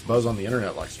generates buzz on the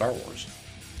internet like Star Wars.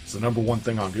 It's the number one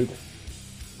thing on Google.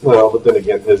 Well, but then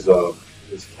again, his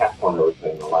cap on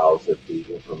everything allows that the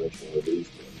information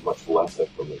released much less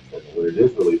information. When it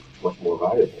is released, it's much more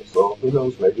valuable. So who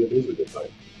knows? Maybe it is a good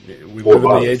thing. We live in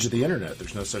the age of the internet.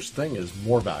 There's no such thing as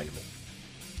more valuable.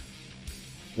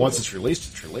 Once it's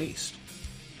released, it's released.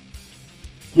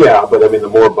 Yeah, but I mean, the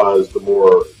more buzz, the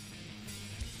more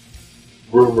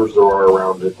rumors there are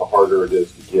around it, the harder it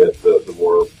is to get, the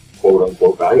more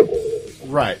quote-unquote valuable it is.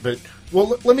 Right, but,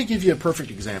 well, let me give you a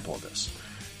perfect example of this.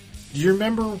 Do you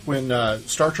remember when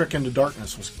Star Trek Into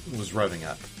Darkness was revving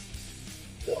up?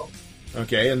 Yeah.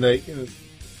 Okay, and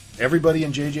everybody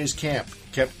in JJ's camp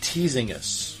kept teasing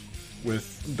us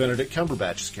with Benedict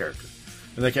Cumberbatch's character.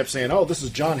 And they kept saying, "Oh, this is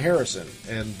John Harrison."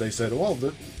 And they said, "Well,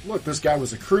 look, this guy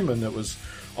was a crewman that was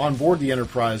on board the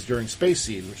Enterprise during Space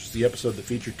Seed, which is the episode that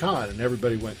featured Khan." And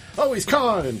everybody went, "Oh, he's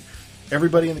Khan!" And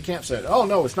everybody in the camp said, "Oh,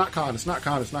 no, it's not Khan. It's not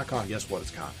Khan. It's not Khan." Guess what?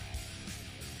 It's Khan.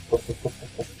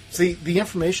 See, the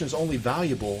information is only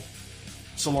valuable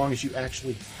so long as you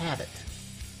actually have it.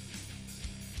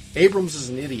 Abrams is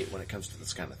an idiot when it comes to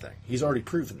this kind of thing. He's already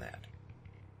proven that.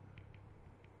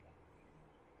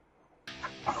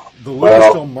 The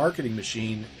Lucasfilm marketing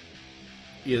machine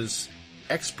is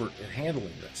expert at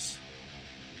handling this.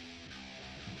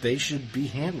 They should be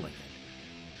handling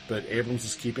it. But Abrams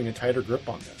is keeping a tighter grip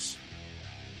on this.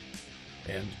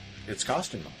 And it's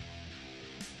costing them.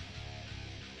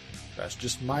 That's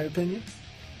just my opinion.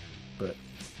 But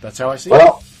that's how I see it.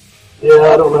 Well,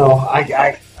 yeah, I don't know.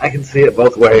 I can see it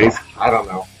both ways. I don't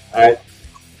know.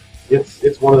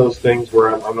 It's one of those things where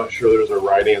I'm not sure there's a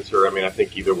right answer. I mean, I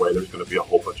think either way there's going to be a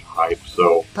whole bunch of hype.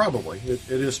 So probably. It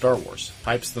is Star Wars.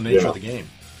 Hype's the nature of the game.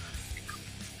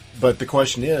 But the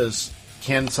question is,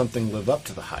 can something live up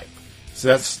to the hype? So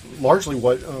that's largely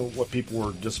what people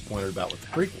were disappointed about with the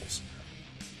prequels.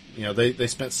 You know, they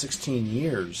spent 16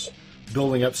 years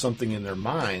building up something in their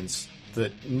minds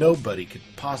that nobody could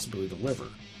possibly deliver.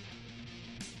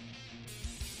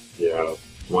 Yeah,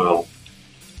 well,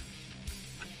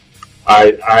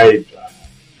 I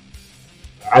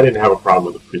didn't have a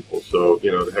problem with the prequel, so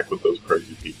the heck with those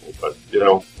crazy people. But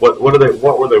what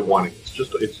were they wanting?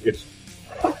 It's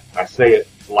I say it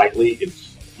lightly.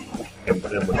 It's and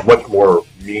with much more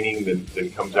meaning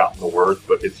than comes out in the words.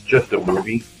 But it's just a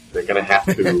movie. They're going to have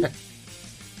to,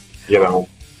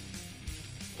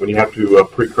 when you have to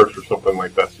precursor something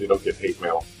like that, so you don't get hate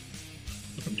mail.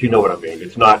 Do you know what I mean?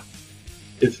 It's not.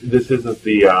 This isn't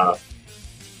the.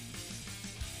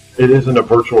 It isn't a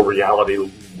virtual reality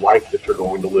life that you're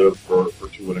going to live for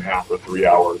 2.5 or 3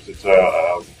 hours. It's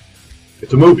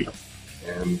a movie,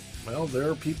 and well, there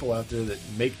are people out there that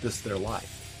make this their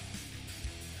life.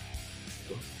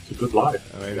 It's a good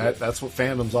life. I mean, that's what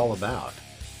fandom's all about.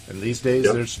 And these days,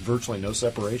 there's virtually no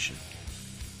separation.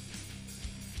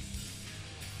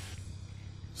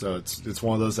 So it's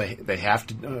one of those they have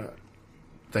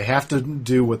to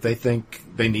do what they think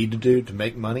they need to do to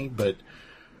make money, but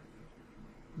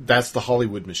that's the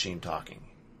Hollywood machine talking.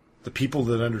 The people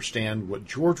that understand what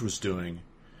George was doing,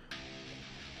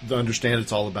 they understand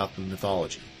it's all about the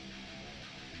mythology.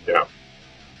 Yeah.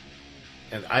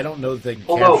 And I don't know that they can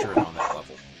capture it on that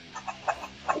level.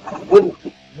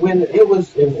 When it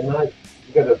was, and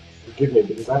you gotta forgive me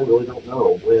because I really don't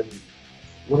know when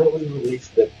it was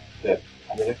released that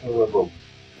I mean I can remember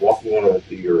walking out of the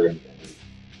theater and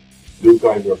Luke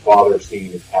and your father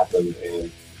seeing it happen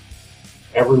and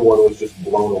everyone was just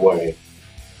blown away.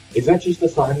 Is that just a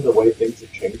sign of the way things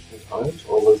have changed in times,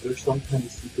 or was there some kind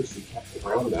of secrecy kept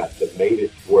around that made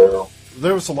it where...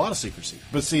 There was a lot of secrecy.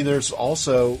 But see, there's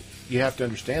also... You have to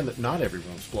understand that not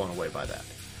everyone was blown away by that.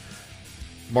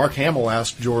 Mark Hamill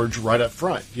asked George right up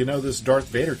front, this Darth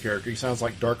Vader character, he sounds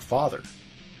like Dark Father.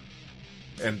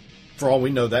 And for all we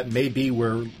know, that may be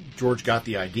where George got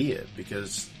the idea,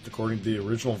 because according to the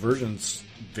original versions,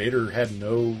 Vader had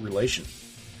no relation.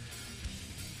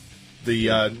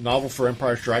 The novel for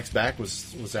Empire Strikes Back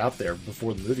was out there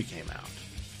before the movie came out.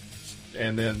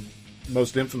 And then,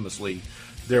 most infamously,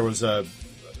 there was a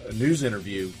news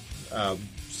interview.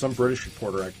 Some British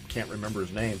reporter, I can't remember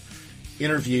his name,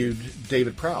 interviewed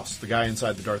David Prowse, the guy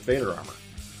inside the Darth Vader armor.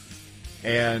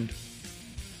 And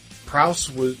Prowse,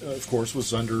 of course,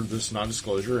 was under this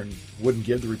non-disclosure and wouldn't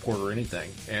give the reporter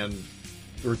anything. And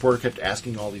the reporter kept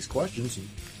asking all these questions,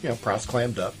 and Prowse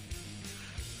clammed up.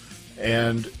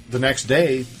 And the next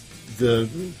day, the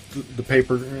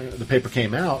paper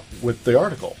came out with the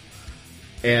article.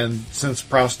 And since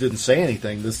Prowse didn't say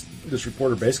anything, this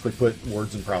reporter basically put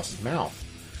words in Prowse's mouth.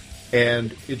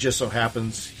 And it just so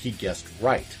happens he guessed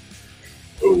right.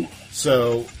 Ooh.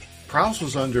 So Prowse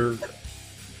was under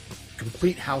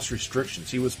complete house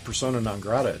restrictions. He was persona non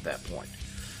grata at that point.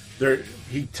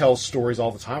 He tells stories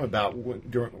all the time about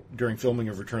during filming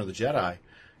of Return of the Jedi,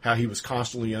 how he was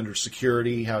constantly under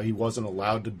security, how he wasn't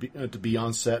allowed to be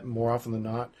on set more often than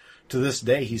not. To this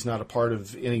day, he's not a part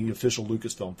of any official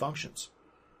Lucasfilm functions.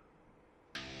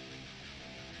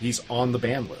 He's on the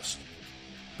ban list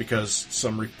because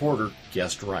some reporter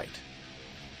guessed right.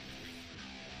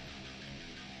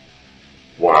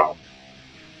 Wow.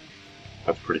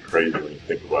 That's pretty crazy when you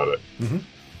think about it. Mm-hmm.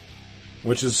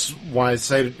 Which is why I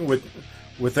say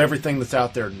with everything that's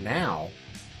out there now,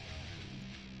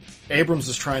 Abrams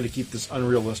is trying to keep this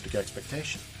unrealistic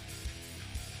expectation.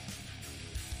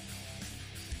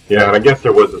 Yeah, and I guess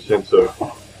there was a sense of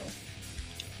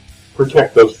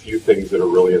protect those few things that are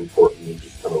really important and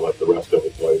just kind of let the rest of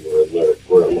it lay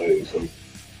where it lays. And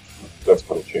that's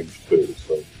kind of changed too.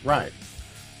 So right.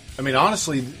 I mean,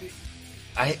 honestly,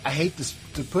 I hate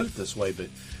to put it this way, but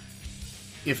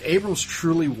if Abrams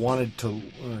truly wanted to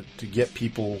get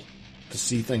people to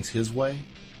see things his way,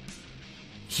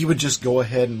 he would just go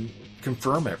ahead and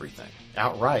confirm everything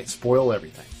outright, spoil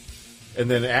everything, and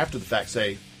then after the fact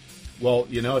say, well,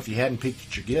 if you hadn't peeked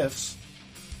at your gifts.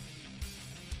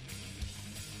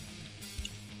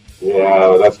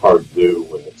 Yeah, that's hard to do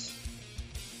when it's.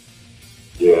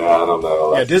 Yeah, I don't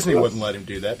know. Yeah, Disney wouldn't let him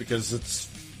do that because it's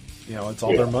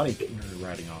all their money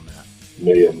riding on that.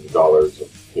 Millions of dollars.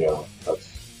 That's.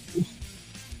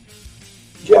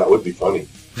 Yeah, it would be funny.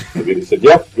 If he said,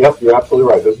 yep, you're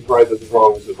absolutely right. This is right, this is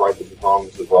wrong, this is right, this is wrong,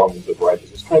 this is wrong, this is right,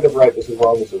 this is kind of right, this is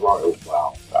wrong, this is wrong. Oh,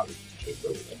 wow, that would just change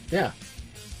everything. Yeah.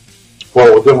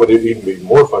 Well, then what would even be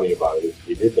more funny about it is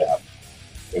he did that,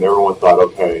 and everyone thought,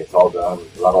 okay, it's all done,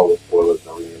 got all the spoilers and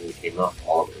everything, and it came out,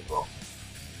 all of it was wrong.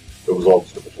 It was all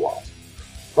just a bunch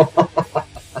of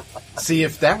lies. See,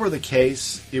 if that were the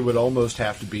case, it would almost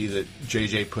have to be that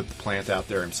JJ put the plant out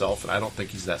there himself, and I don't think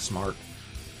he's that smart.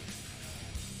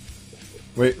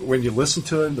 When you listen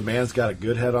to him, the man's got a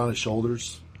good head on his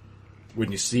shoulders.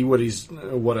 When you see what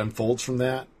unfolds from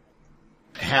that,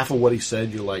 half of what he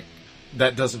said, you're like,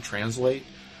 that doesn't translate.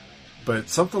 But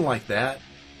something like that,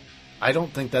 I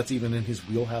don't think that's even in his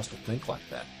wheelhouse to think like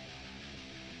that.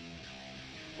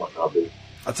 Might not be.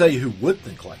 I'll tell you who would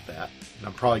think like that, and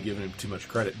I'm probably giving him too much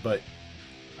credit, but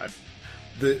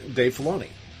Dave Filoni.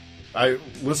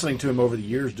 Listening to him over the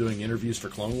years doing interviews for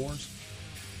Clone Wars,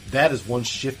 that is one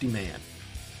shifty man.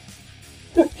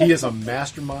 He is a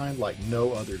mastermind like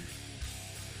no other.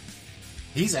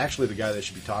 He's actually the guy they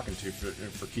should be talking to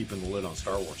for keeping the lid on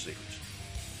Star Wars secrets.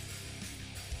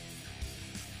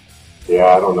 Yeah,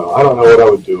 I don't know. I don't know what I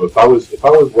would do if I was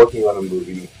working on a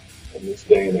movie in this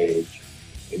day and age,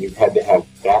 and you had to have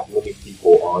that many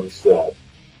people on set.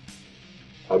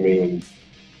 I mean,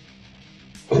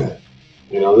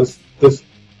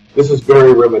 this is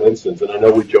very reminiscent, and I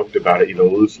know we joked about it,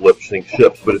 loose lips sink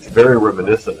ships, but it's very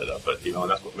reminiscent of it, and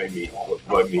that's what made me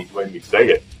say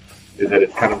it, is that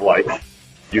it's kind of like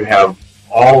you have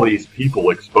all these people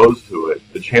exposed to it,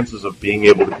 the chances of being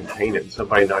able to contain it, and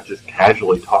somebody not just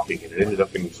casually talking, and it ended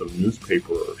up in some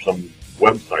newspaper or some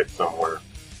website somewhere,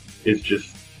 it's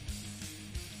just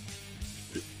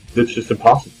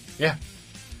impossible. Yeah.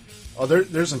 Oh,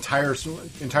 there's entire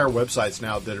websites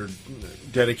now that are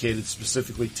dedicated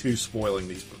specifically to spoiling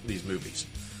these movies.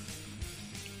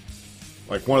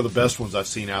 Like one of the best ones I've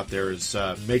seen out there is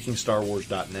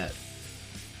MakingStarWars.net.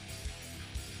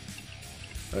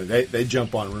 They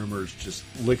jump on rumors just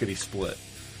lickety split,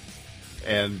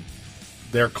 and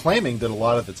they're claiming that a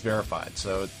lot of it's verified.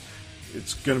 So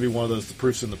it's going to be one of those, the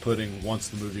proof's in the pudding once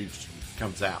the movie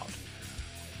comes out.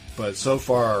 But so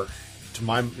far, to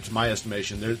my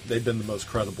estimation, they've been the most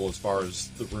credible as far as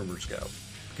the rumors go,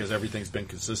 because everything's been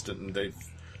consistent, and they've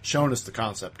shown us the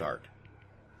concept art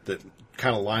that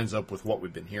kind of lines up with what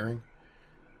we've been hearing.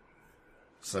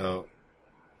 So,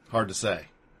 hard to say.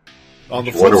 On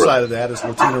the flip side of that is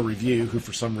Latino Review, who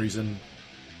for some reason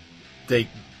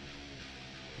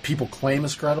people claim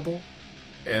is credible,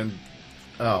 and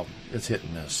it's hit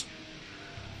and miss.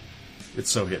 It's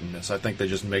so hit and miss. I think they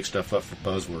just make stuff up for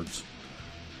buzzwords.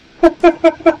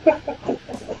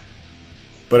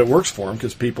 But it works for them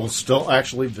because people still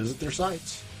actually visit their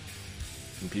sites,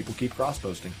 and people keep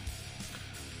cross-posting.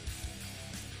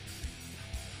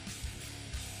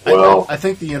 Well, I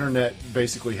think the internet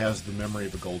basically has the memory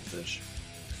of a goldfish.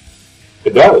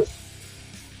 It does.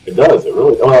 It does. It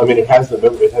really. Well, I mean, it has the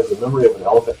memory of an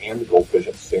elephant and a goldfish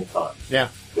at the same time. Yeah.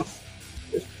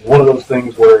 It's one of those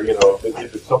things where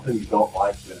if it's something you don't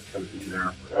like, then it's going to be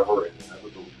there forever, and you're never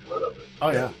going to get rid of it. Oh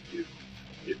yeah.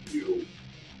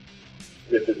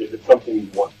 If it's something you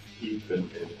want to keep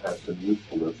and it has some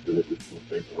usefulness, then it just will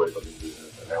take away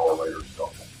an hour later or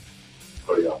something.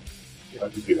 So yeah, I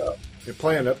can see that. Yeah,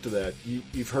 playing up to that,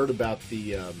 you've heard about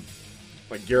the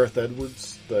like Gareth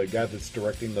Edwards, the guy that's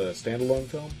directing the standalone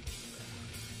film.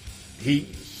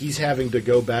 He's having to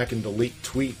go back and delete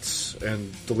tweets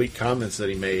and delete comments that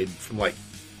he made from like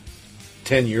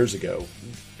 10 years ago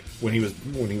when he was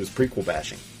prequel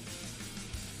bashing,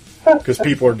 because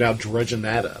people are now dredging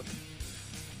that up,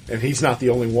 and he's not the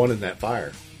only one in that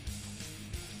fire.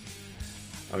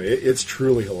 I mean, it's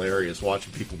truly hilarious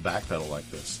watching people backpedal like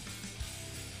this.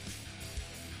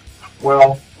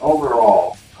 Well,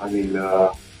 overall, are we in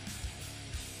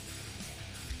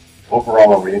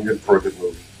good for a good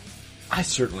movie? I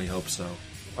certainly hope so.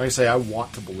 Like I say, I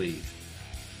want to believe.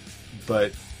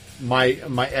 But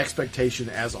my expectation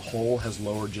as a whole has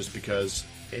lowered just because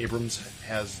Abrams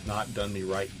has not done me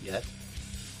right yet,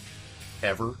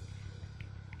 ever.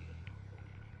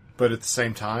 But at the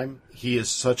same time, he is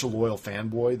such a loyal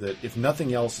fanboy that if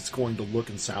nothing else, it's going to look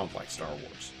and sound like Star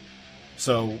Wars.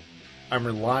 So I'm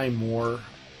relying more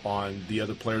on the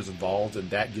other players involved, and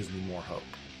that gives me more hope.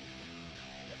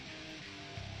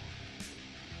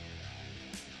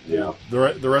 Yeah.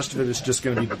 The rest of it is just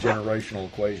going to be the generational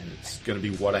equation. It's going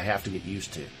to be what I have to get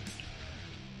used to.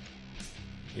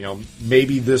 You know,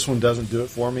 maybe this one doesn't do it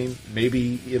for me.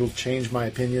 Maybe it'll change my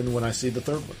opinion when I see the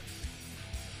third one.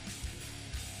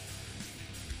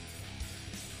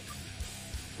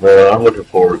 Well, I'm looking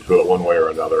forward to it one way or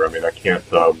another. I mean, I can't.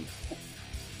 I'm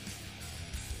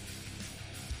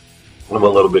a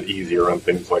little bit easier on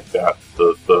things like that.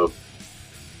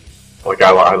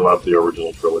 I love the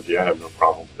original trilogy. I have no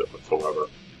problem with it whatsoever.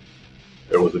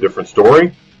 It was a different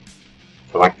story.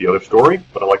 I like the other story,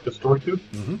 but I like this story too.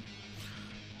 Mm-hmm.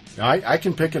 I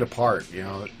can pick it apart. You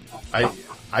know,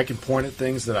 I can point at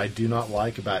things that I do not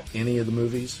like about any of the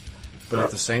movies, but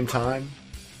at the same time,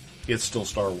 it's still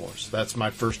Star Wars. That's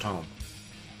my first home.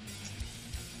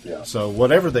 Yeah. So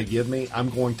whatever they give me, I'm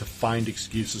going to find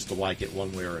excuses to like it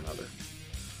one way or another.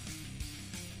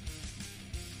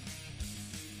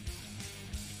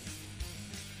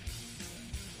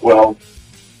 Well,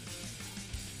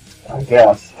 I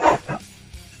guess.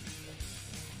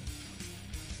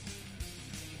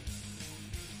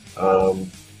 All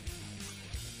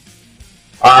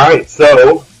right,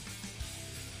 so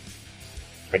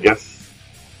I guess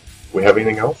we have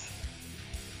anything else?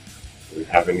 Do we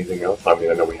have anything else? I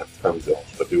mean, I know we have tons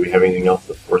else, but do we have anything else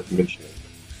that's worth mentioning?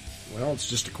 Well, it's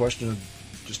just a question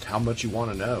of just how much you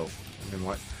want to know. I mean,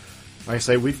 like I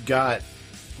say, we've got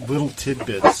little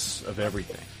tidbits of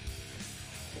everything.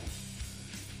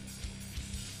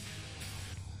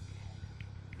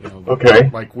 You know, okay.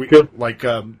 Like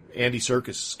Andy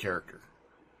Serkis' character.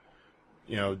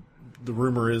 You know, the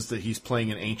rumor is that he's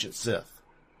playing an ancient Sith.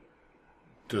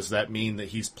 Does that mean that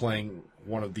he's playing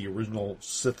one of the original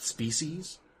Sith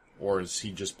species? Or is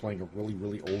he just playing a really,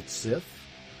 really old Sith?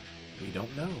 We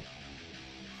don't know.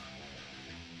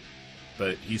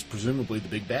 But he's presumably the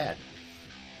big bad.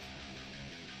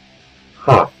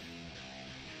 Huh.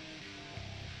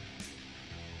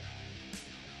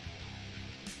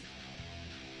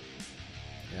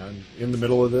 And in the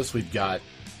middle of this, we've got,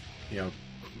 you know,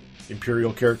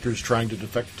 Imperial characters trying to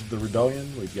defect to the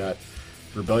Rebellion. We've got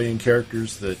Rebellion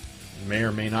characters that may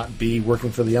or may not be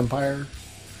working for the Empire.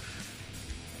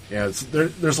 Yeah,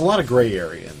 there's a lot of gray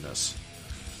area in this.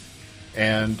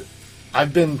 And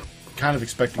I've been kind of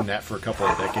expecting that for a couple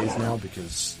of decades now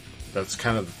because that's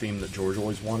kind of the theme that George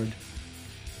always wanted.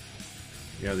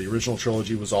 You know, the original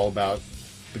trilogy was all about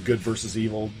the good versus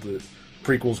evil. The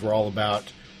prequels were all about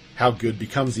how good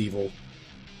becomes evil.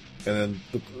 And then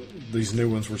these new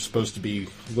ones were supposed to be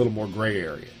a little more gray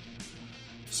area.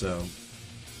 So,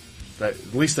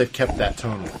 at least they've kept that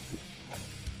tone. And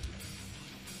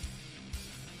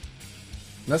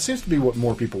that seems to be what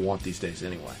more people want these days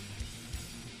anyway.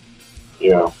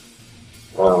 Yeah.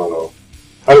 I don't know.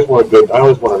 I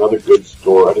always want another good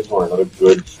story. I just want another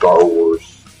good Star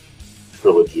Wars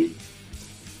trilogy.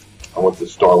 I want the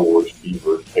Star Wars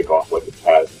fever to take off like it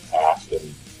has in the past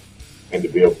and to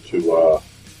be able to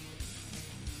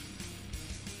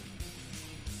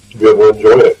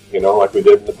enjoy it, you know, like we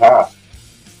did in the past.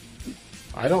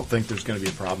 I don't think there's going to be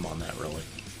a problem on that, really.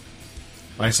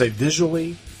 Like I say,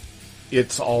 visually,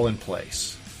 it's all in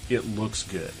place. It looks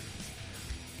good.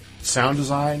 Sound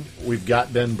design, we've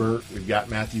got Ben Burtt, we've got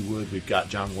Matthew Wood, we've got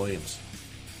John Williams.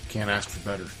 Can't ask for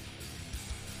better.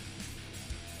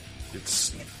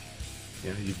 It's,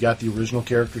 you know, you've got the original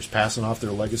characters passing off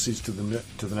their legacies to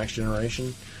the next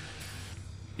generation.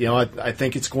 You know, I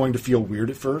think it's going to feel weird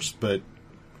at first, but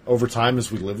over time,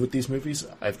 as we live with these movies,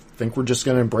 I think we're just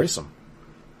going to embrace them.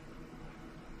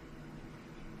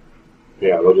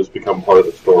 Yeah, they'll just become part of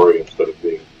the story instead of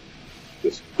being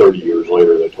this 30 years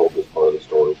later they told this part of the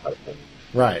story type thing.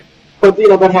 Right. But, you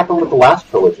know, that happened with the last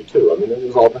trilogy, too. I mean, there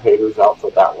was all the haters out for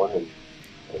that one, and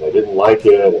they didn't like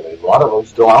it, and a lot of them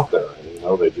still out there. And, you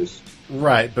know, they just...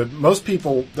 Right, but most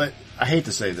people, I hate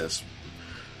to say this,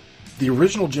 the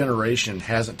original generation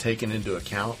hasn't taken into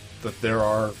account that there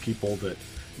are people that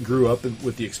grew up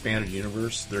with the expanded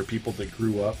universe. There are people that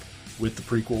grew up with the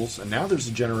prequels, and now there's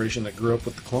a generation that grew up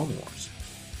with the Clone Wars.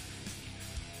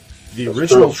 The That's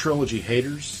original true. trilogy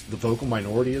haters, the vocal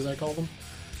minority as I call them,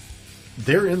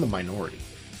 they're in the minority.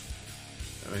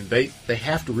 I mean, they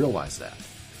have to realize that.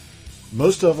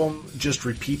 Most of them just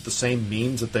repeat the same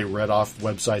memes that they read off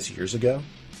websites years ago.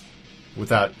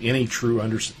 without any true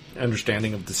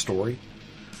understanding of the story.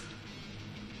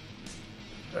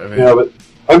 I mean, yeah, but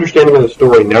understanding of the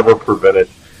story never prevented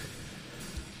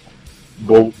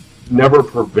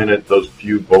those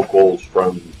few vocals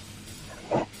from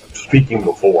speaking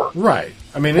before. right.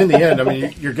 I mean, in the end, I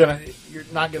mean, you're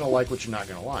not gonna like what you're not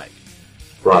gonna like.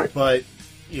 Right. But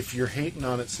if you're hating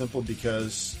on it simply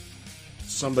because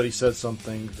somebody said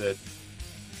something that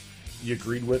you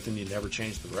agreed with and you never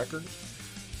changed the record,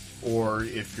 or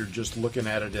if you're just looking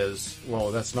at it as,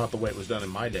 well, that's not the way it was done in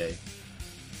my day,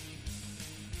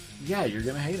 yeah, you're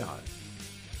going to hate on it.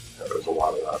 Yeah, there's a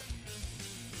lot of that.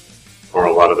 Or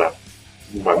a lot of that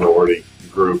minority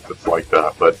group that's like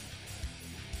that. But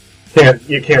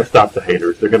you can't stop the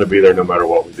haters. They're going to be there no matter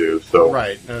what we do. So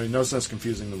right. No sense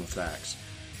confusing them with facts.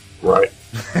 Right.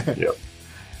 Yep.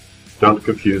 Don't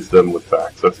confuse them with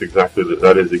facts.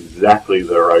 That is exactly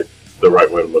the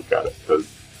right way to look at it.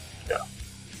 Because, yeah.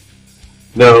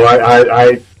 No,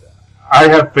 I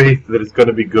have faith that it's going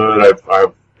to be good.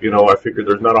 I figured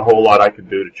there's not a whole lot I can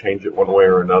do to change it one way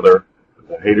or another.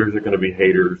 The haters are going to be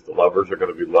haters. The lovers are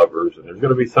going to be lovers. And there's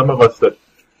going to be some of us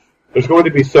there's going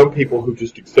to be some people who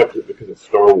just accept it because it's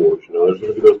Star Wars. There's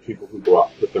going to be those people who go out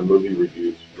and put their movie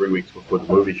reviews 3 weeks before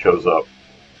the movie shows up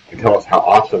and tell us how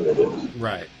awesome it is.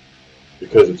 Right.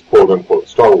 Because it's quote-unquote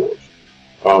Star Wars.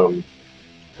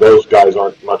 Those guys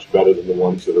aren't much better than the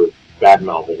ones that are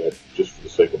bad-mouthing it just for the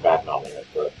sake of bad-mouthing it.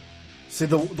 But. See,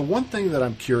 the one thing that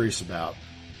I'm curious about,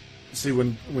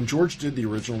 when George did the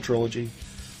original trilogy,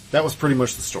 that was pretty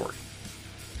much the story.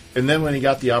 And then when he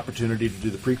got the opportunity to do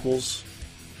the prequels,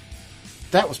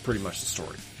 that was pretty much the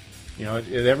story.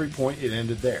 At every point, it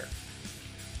ended there.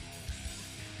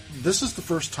 This is the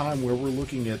first time where we're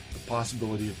looking at the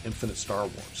possibility of infinite Star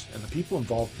Wars, and the people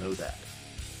involved know that.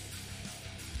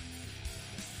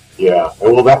 Yeah,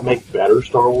 and will that make better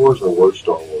Star Wars or worse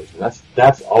Star Wars? And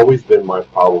that's always been my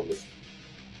problem. Is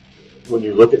when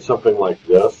you look at something like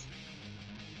this,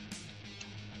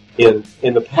 in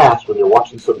the past, when you're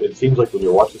watching it seems like when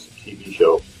you're watching some TV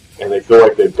show, and they feel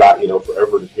like they've got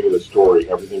forever to tell the story,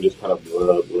 everything just kind of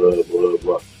blah blah blah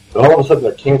blah. Then all of a sudden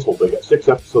they're canceled. They got 6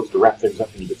 episodes to wrap things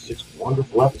up, and you get 6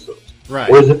 wonderful episodes. Right.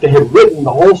 Whereas if they had written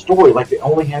the whole story like they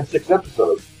only had 6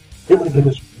 episodes, it would have been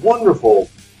this wonderful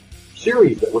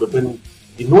series that would have been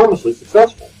enormously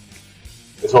successful.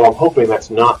 And so I'm hoping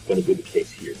that's not going to be the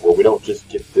case here, where we don't just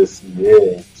get this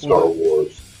Star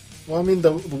Wars. Well, I mean,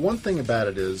 the one thing about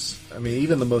it is,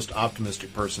 even the most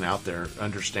optimistic person out there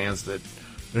understands that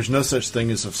there's no such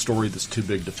thing as a story that's too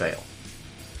big to fail.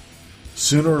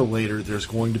 Sooner or later, there's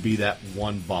going to be that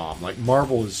one bomb. Like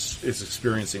Marvel is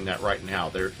experiencing that right now.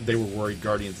 They were worried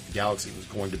Guardians of the Galaxy was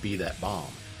going to be that bomb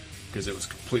because it was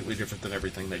completely different than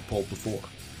everything they pulled before.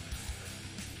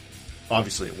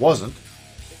 Obviously, it wasn't,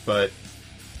 but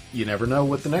you never know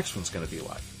what the next one's going to be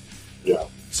like. Yeah.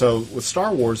 So with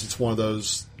Star Wars, it's one of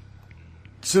those.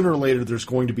 Sooner or later, there's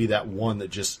going to be that one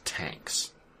that just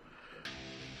tanks.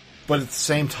 But at the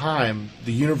same time,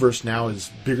 the universe now is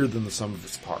bigger than the sum of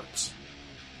its parts.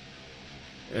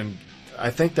 And I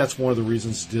think that's one of the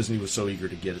reasons Disney was so eager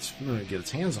to get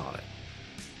its hands on it.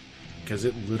 Because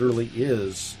it literally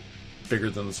is bigger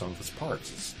than the sum of its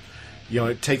parts.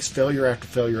 It takes failure after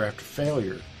failure after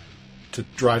failure to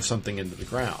drive something into the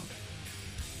ground.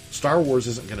 Star Wars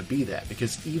isn't going to be that,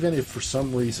 because even if for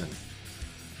some reason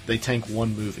they tank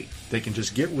one movie, they can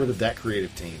just get rid of that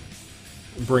creative team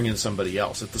and bring in somebody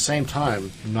else. At the same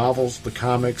time, novels, the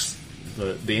comics,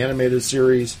 the animated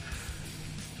series,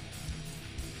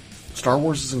 Star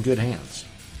Wars is in good hands.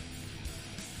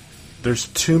 There's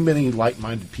too many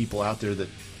like-minded people out there that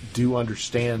do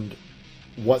understand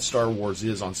what Star Wars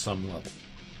is on some level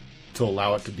to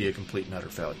allow it to be a complete and utter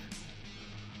failure.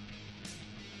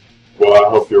 Well, I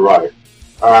hope you're right.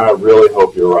 I really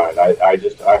hope you're right.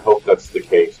 I hope that's the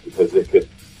case, because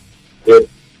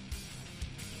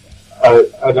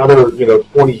another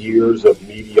 20 years of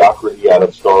mediocrity out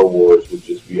of Star Wars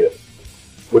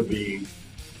would be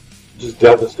just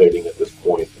devastating at this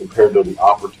point compared to the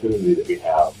opportunity that we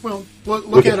have. Well,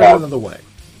 look at it another way.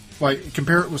 Like,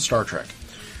 compare it with Star Trek.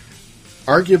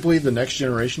 Arguably, the Next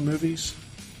Generation movies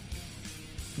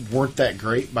weren't that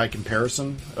great by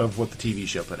comparison of what the TV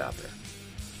show put out there.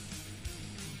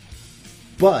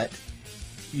 But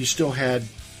you still had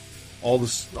all the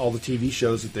TV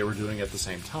shows that they were doing at the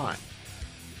same time.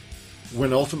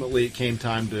 When ultimately it came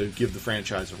time to give the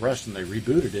franchise a rest and they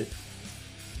rebooted it,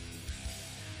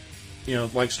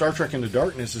 like Star Trek Into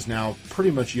Darkness is now pretty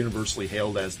much universally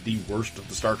hailed as the worst of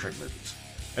the Star Trek movies.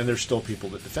 And there's still people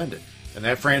that defend it. And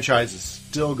that franchise is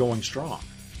still going strong.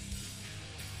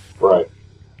 Right.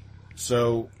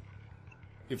 So,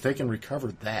 if they can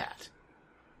recover that,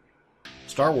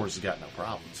 Star Wars has got no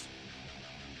problems.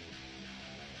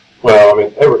 Well, I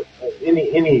mean,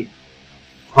 any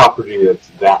property that's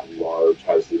that large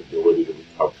has the ability to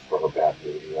recover from a bad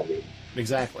movie. I mean,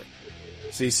 exactly.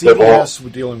 See, CBS,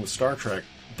 with dealing with Star Trek,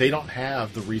 they don't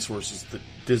have the resources that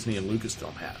Disney and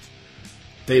Lucasfilm have.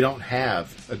 They don't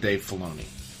have a Dave Filoni.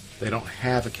 They don't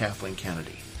have a Kathleen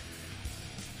Kennedy.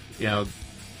 You know,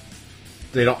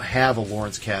 they don't have a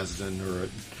Lawrence Kasdan or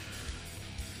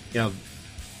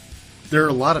there are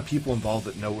a lot of people involved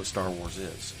that know what Star Wars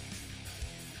is.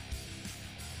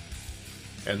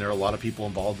 And there are a lot of people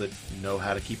involved that know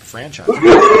how to keep a franchise.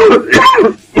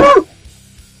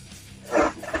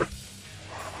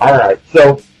 All right,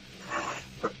 so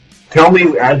tell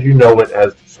me, as you know it,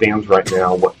 as it stands right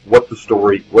now, what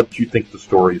you think the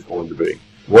story is going to be.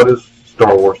 What is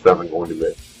Star Wars 7 going to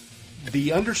be?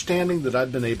 The understanding that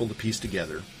I've been able to piece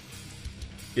together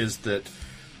is that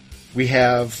we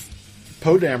have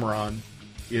Poe Dameron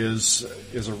is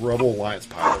a Rebel Alliance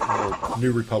pilot, or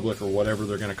New Republic, or whatever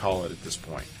they're going to call it at this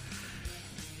point.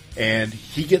 And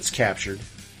he gets captured,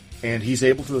 and he's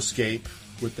able to escape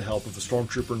with the help of a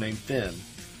stormtrooper named Finn,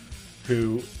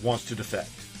 who wants to defect.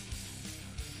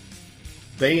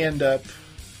 They end up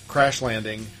crash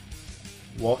landing,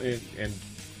 and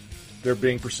they're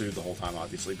being pursued the whole time,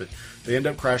 obviously, but they end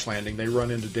up crash landing. They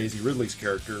run into Daisy Ridley's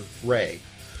character, Rey,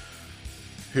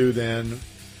 who then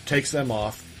takes them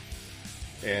off,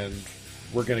 and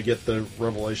we're going to get the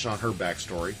revelation on her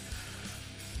backstory.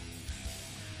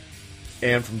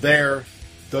 And from there,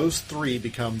 those three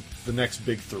become the next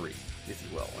big three, if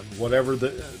you will. And whatever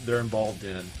they're involved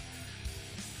in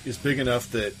is big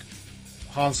enough that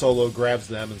Han Solo grabs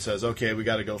them and says, okay, we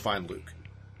got to go find Luke.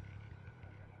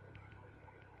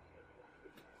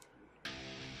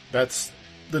 That's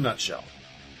the nutshell.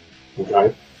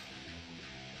 Okay.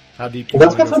 How deep? Well,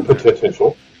 that's got some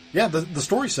potential. Yeah, the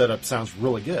story setup sounds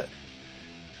really good.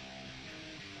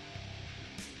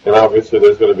 And obviously,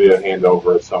 there's going to be a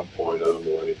handover at some point of the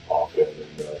Millennium Falcon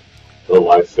and the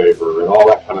lightsaber and all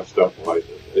that kind of stuff. Like,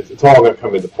 it's all going to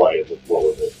come into play. Is what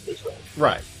we're basically saying.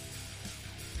 Right.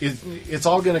 It's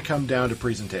all going to come down to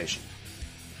presentation,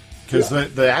 because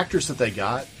the actors that they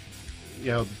got,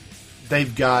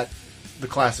 they've got the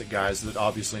classic guys that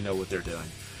obviously know what they're doing.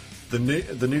 The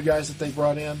new guys that they've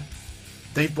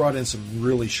brought in some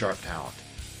really sharp talent.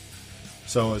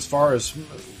 So as far as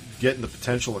getting the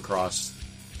potential across,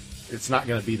 it's not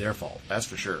going to be their fault. That's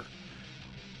for sure.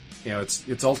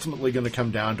 It's ultimately going to come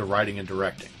down to writing and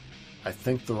directing. I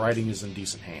think the writing is in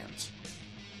decent hands.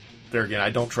 There again, I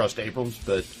don't trust Abrams,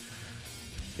 but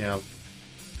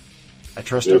I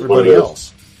trust everybody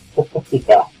else.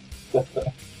 Yeah.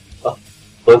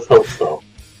 Let's hope so.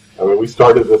 I mean, we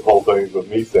started this whole thing with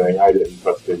me saying I didn't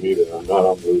trust him either. I'm not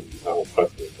on movies. I don't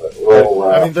trust him. But,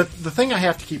 I mean, the thing I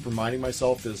have to keep reminding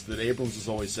myself is that Abrams has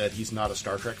always said he's not a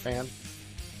Star Trek fan,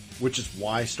 which is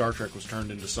why Star Trek was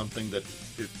turned into something that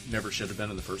it never should have been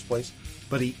in the first place.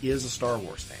 But he is a Star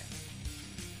Wars fan.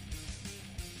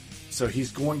 So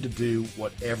he's going to do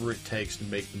whatever it takes to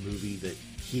make the movie that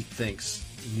he thinks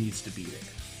needs to be there.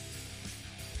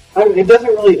 I mean, it doesn't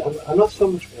really... I'm not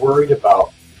so much worried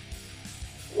about...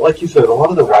 Like you said, a lot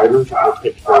of the writers are going to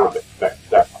take care of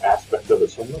that aspect of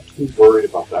it, so I'm not too worried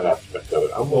about that aspect of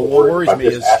it. I'm more worried about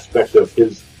this aspect of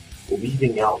his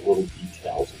leaving out little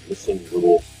details and missing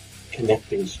little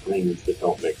connecting strings that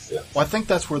don't make sense. Well, I think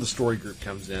that's where the story group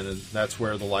comes in, and that's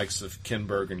where the likes of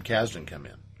Kinberg and Kasdan come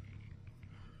in.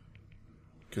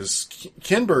 Because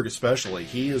Kinberg especially,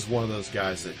 he is one of those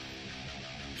guys that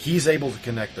he's able to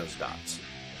connect those dots.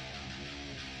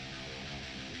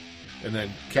 And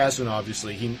then Kasdan,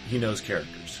 obviously, he knows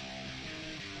characters.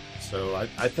 So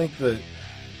I think that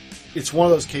it's one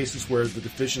of those cases where the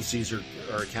deficiencies are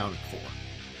accounted for.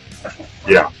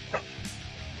 Yeah.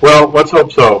 Well, let's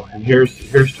hope so. And here's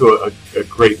to a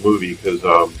great movie, because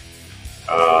I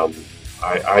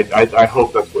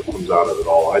hope that's what comes out of it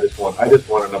all. I just want some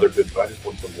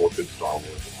more good Star Wars.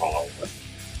 That's all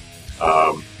I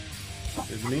want.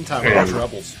 In the meantime, watch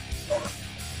Rebels.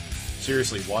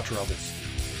 Seriously, watch Rebels.